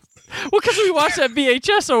know. Well, because we watched that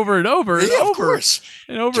VHS over and over and over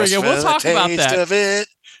and over again. We'll talk about that. Of it,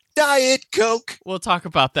 Diet Coke. We'll talk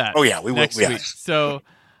about that. Oh yeah, we will next week. So,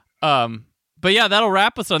 but yeah, that'll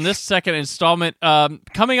wrap us on this second installment.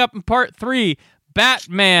 Coming up in part 3,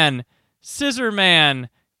 Batman, Scissor Man,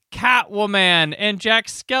 Catwoman, and Jack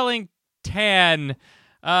Skellington.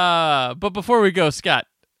 But before we go, Scott,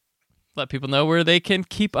 let people know where they can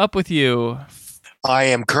keep up with you. I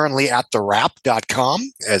am currently at therap.com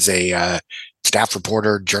as a staff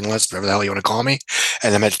reporter, journalist, whatever the hell you want to call me.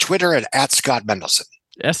 And I'm at Twitter at Scott Mendelson.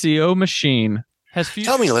 SEO machine.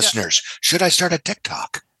 Tell me, listeners, should I start a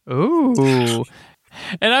TikTok? Ooh.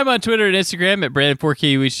 And I'm on Twitter and Instagram at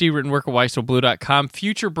Brandon4KUHD, written work at WhySoBlue.com.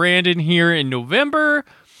 Future Brandon here in November.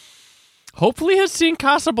 Hopefully has seen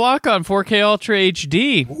Casablanca on 4K Ultra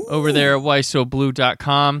HD over there at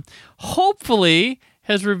WhySoBlue.com. Hopefully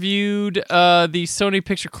has reviewed the Sony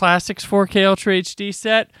Picture Classics 4K Ultra HD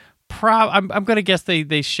set. I'm going to guess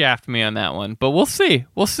they shaft me on that one, but we'll see.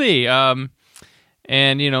 We'll see.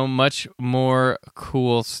 And, much more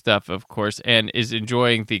cool stuff, of course, and is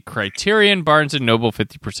enjoying the Criterion Barnes & Noble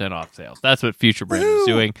 50% off sales. That's what Future Brandon is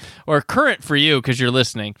doing, or current for you because you're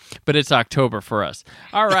listening, but it's October for us.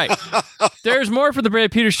 All right. There's more for the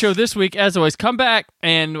Brandon Peters Show this week. As always, come back,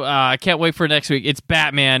 and I can't wait for next week. It's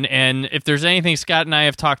Batman, and if there's anything Scott and I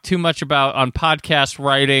have talked too much about on podcast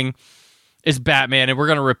writing, is Batman, and we're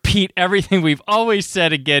going to repeat everything we've always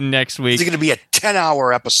said again next week. It's going to be a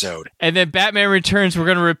 10-hour episode. And then Batman Returns, we're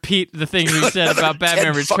going to repeat the things we said about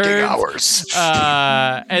Batman Returns. Hours.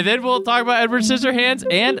 And then we'll talk about Edward Scissorhands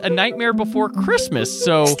and A Nightmare Before Christmas.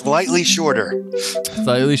 So Slightly shorter.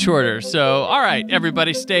 So, all right,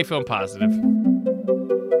 everybody, stay film positive.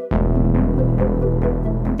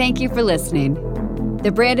 Thank you for listening.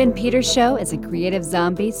 The Brandon Peters Show is a Creative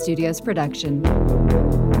Zombie Studios production.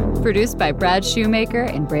 Produced by Brad Shoemaker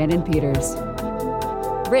and Brandon Peters.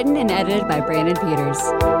 Written and edited by Brandon Peters.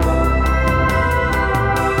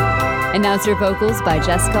 Announcer vocals by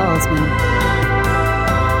Jessica Alsman.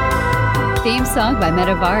 Theme song by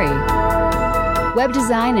Metavari. Web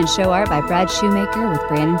design and show art by Brad Shoemaker with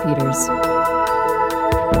Brandon Peters.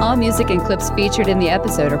 All music and clips featured in the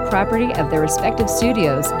episode are property of their respective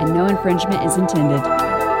studios, and no infringement is intended.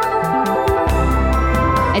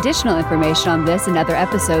 Additional information on this and other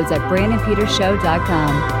episodes at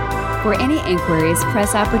BrandonPetersShow.com. For any inquiries,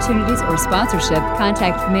 press opportunities, or sponsorship,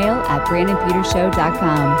 contact mail at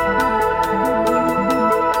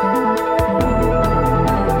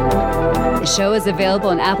BrandonPetersShow.com. The show is available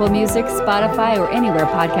on Apple Music, Spotify, or anywhere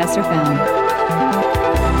podcasts are found.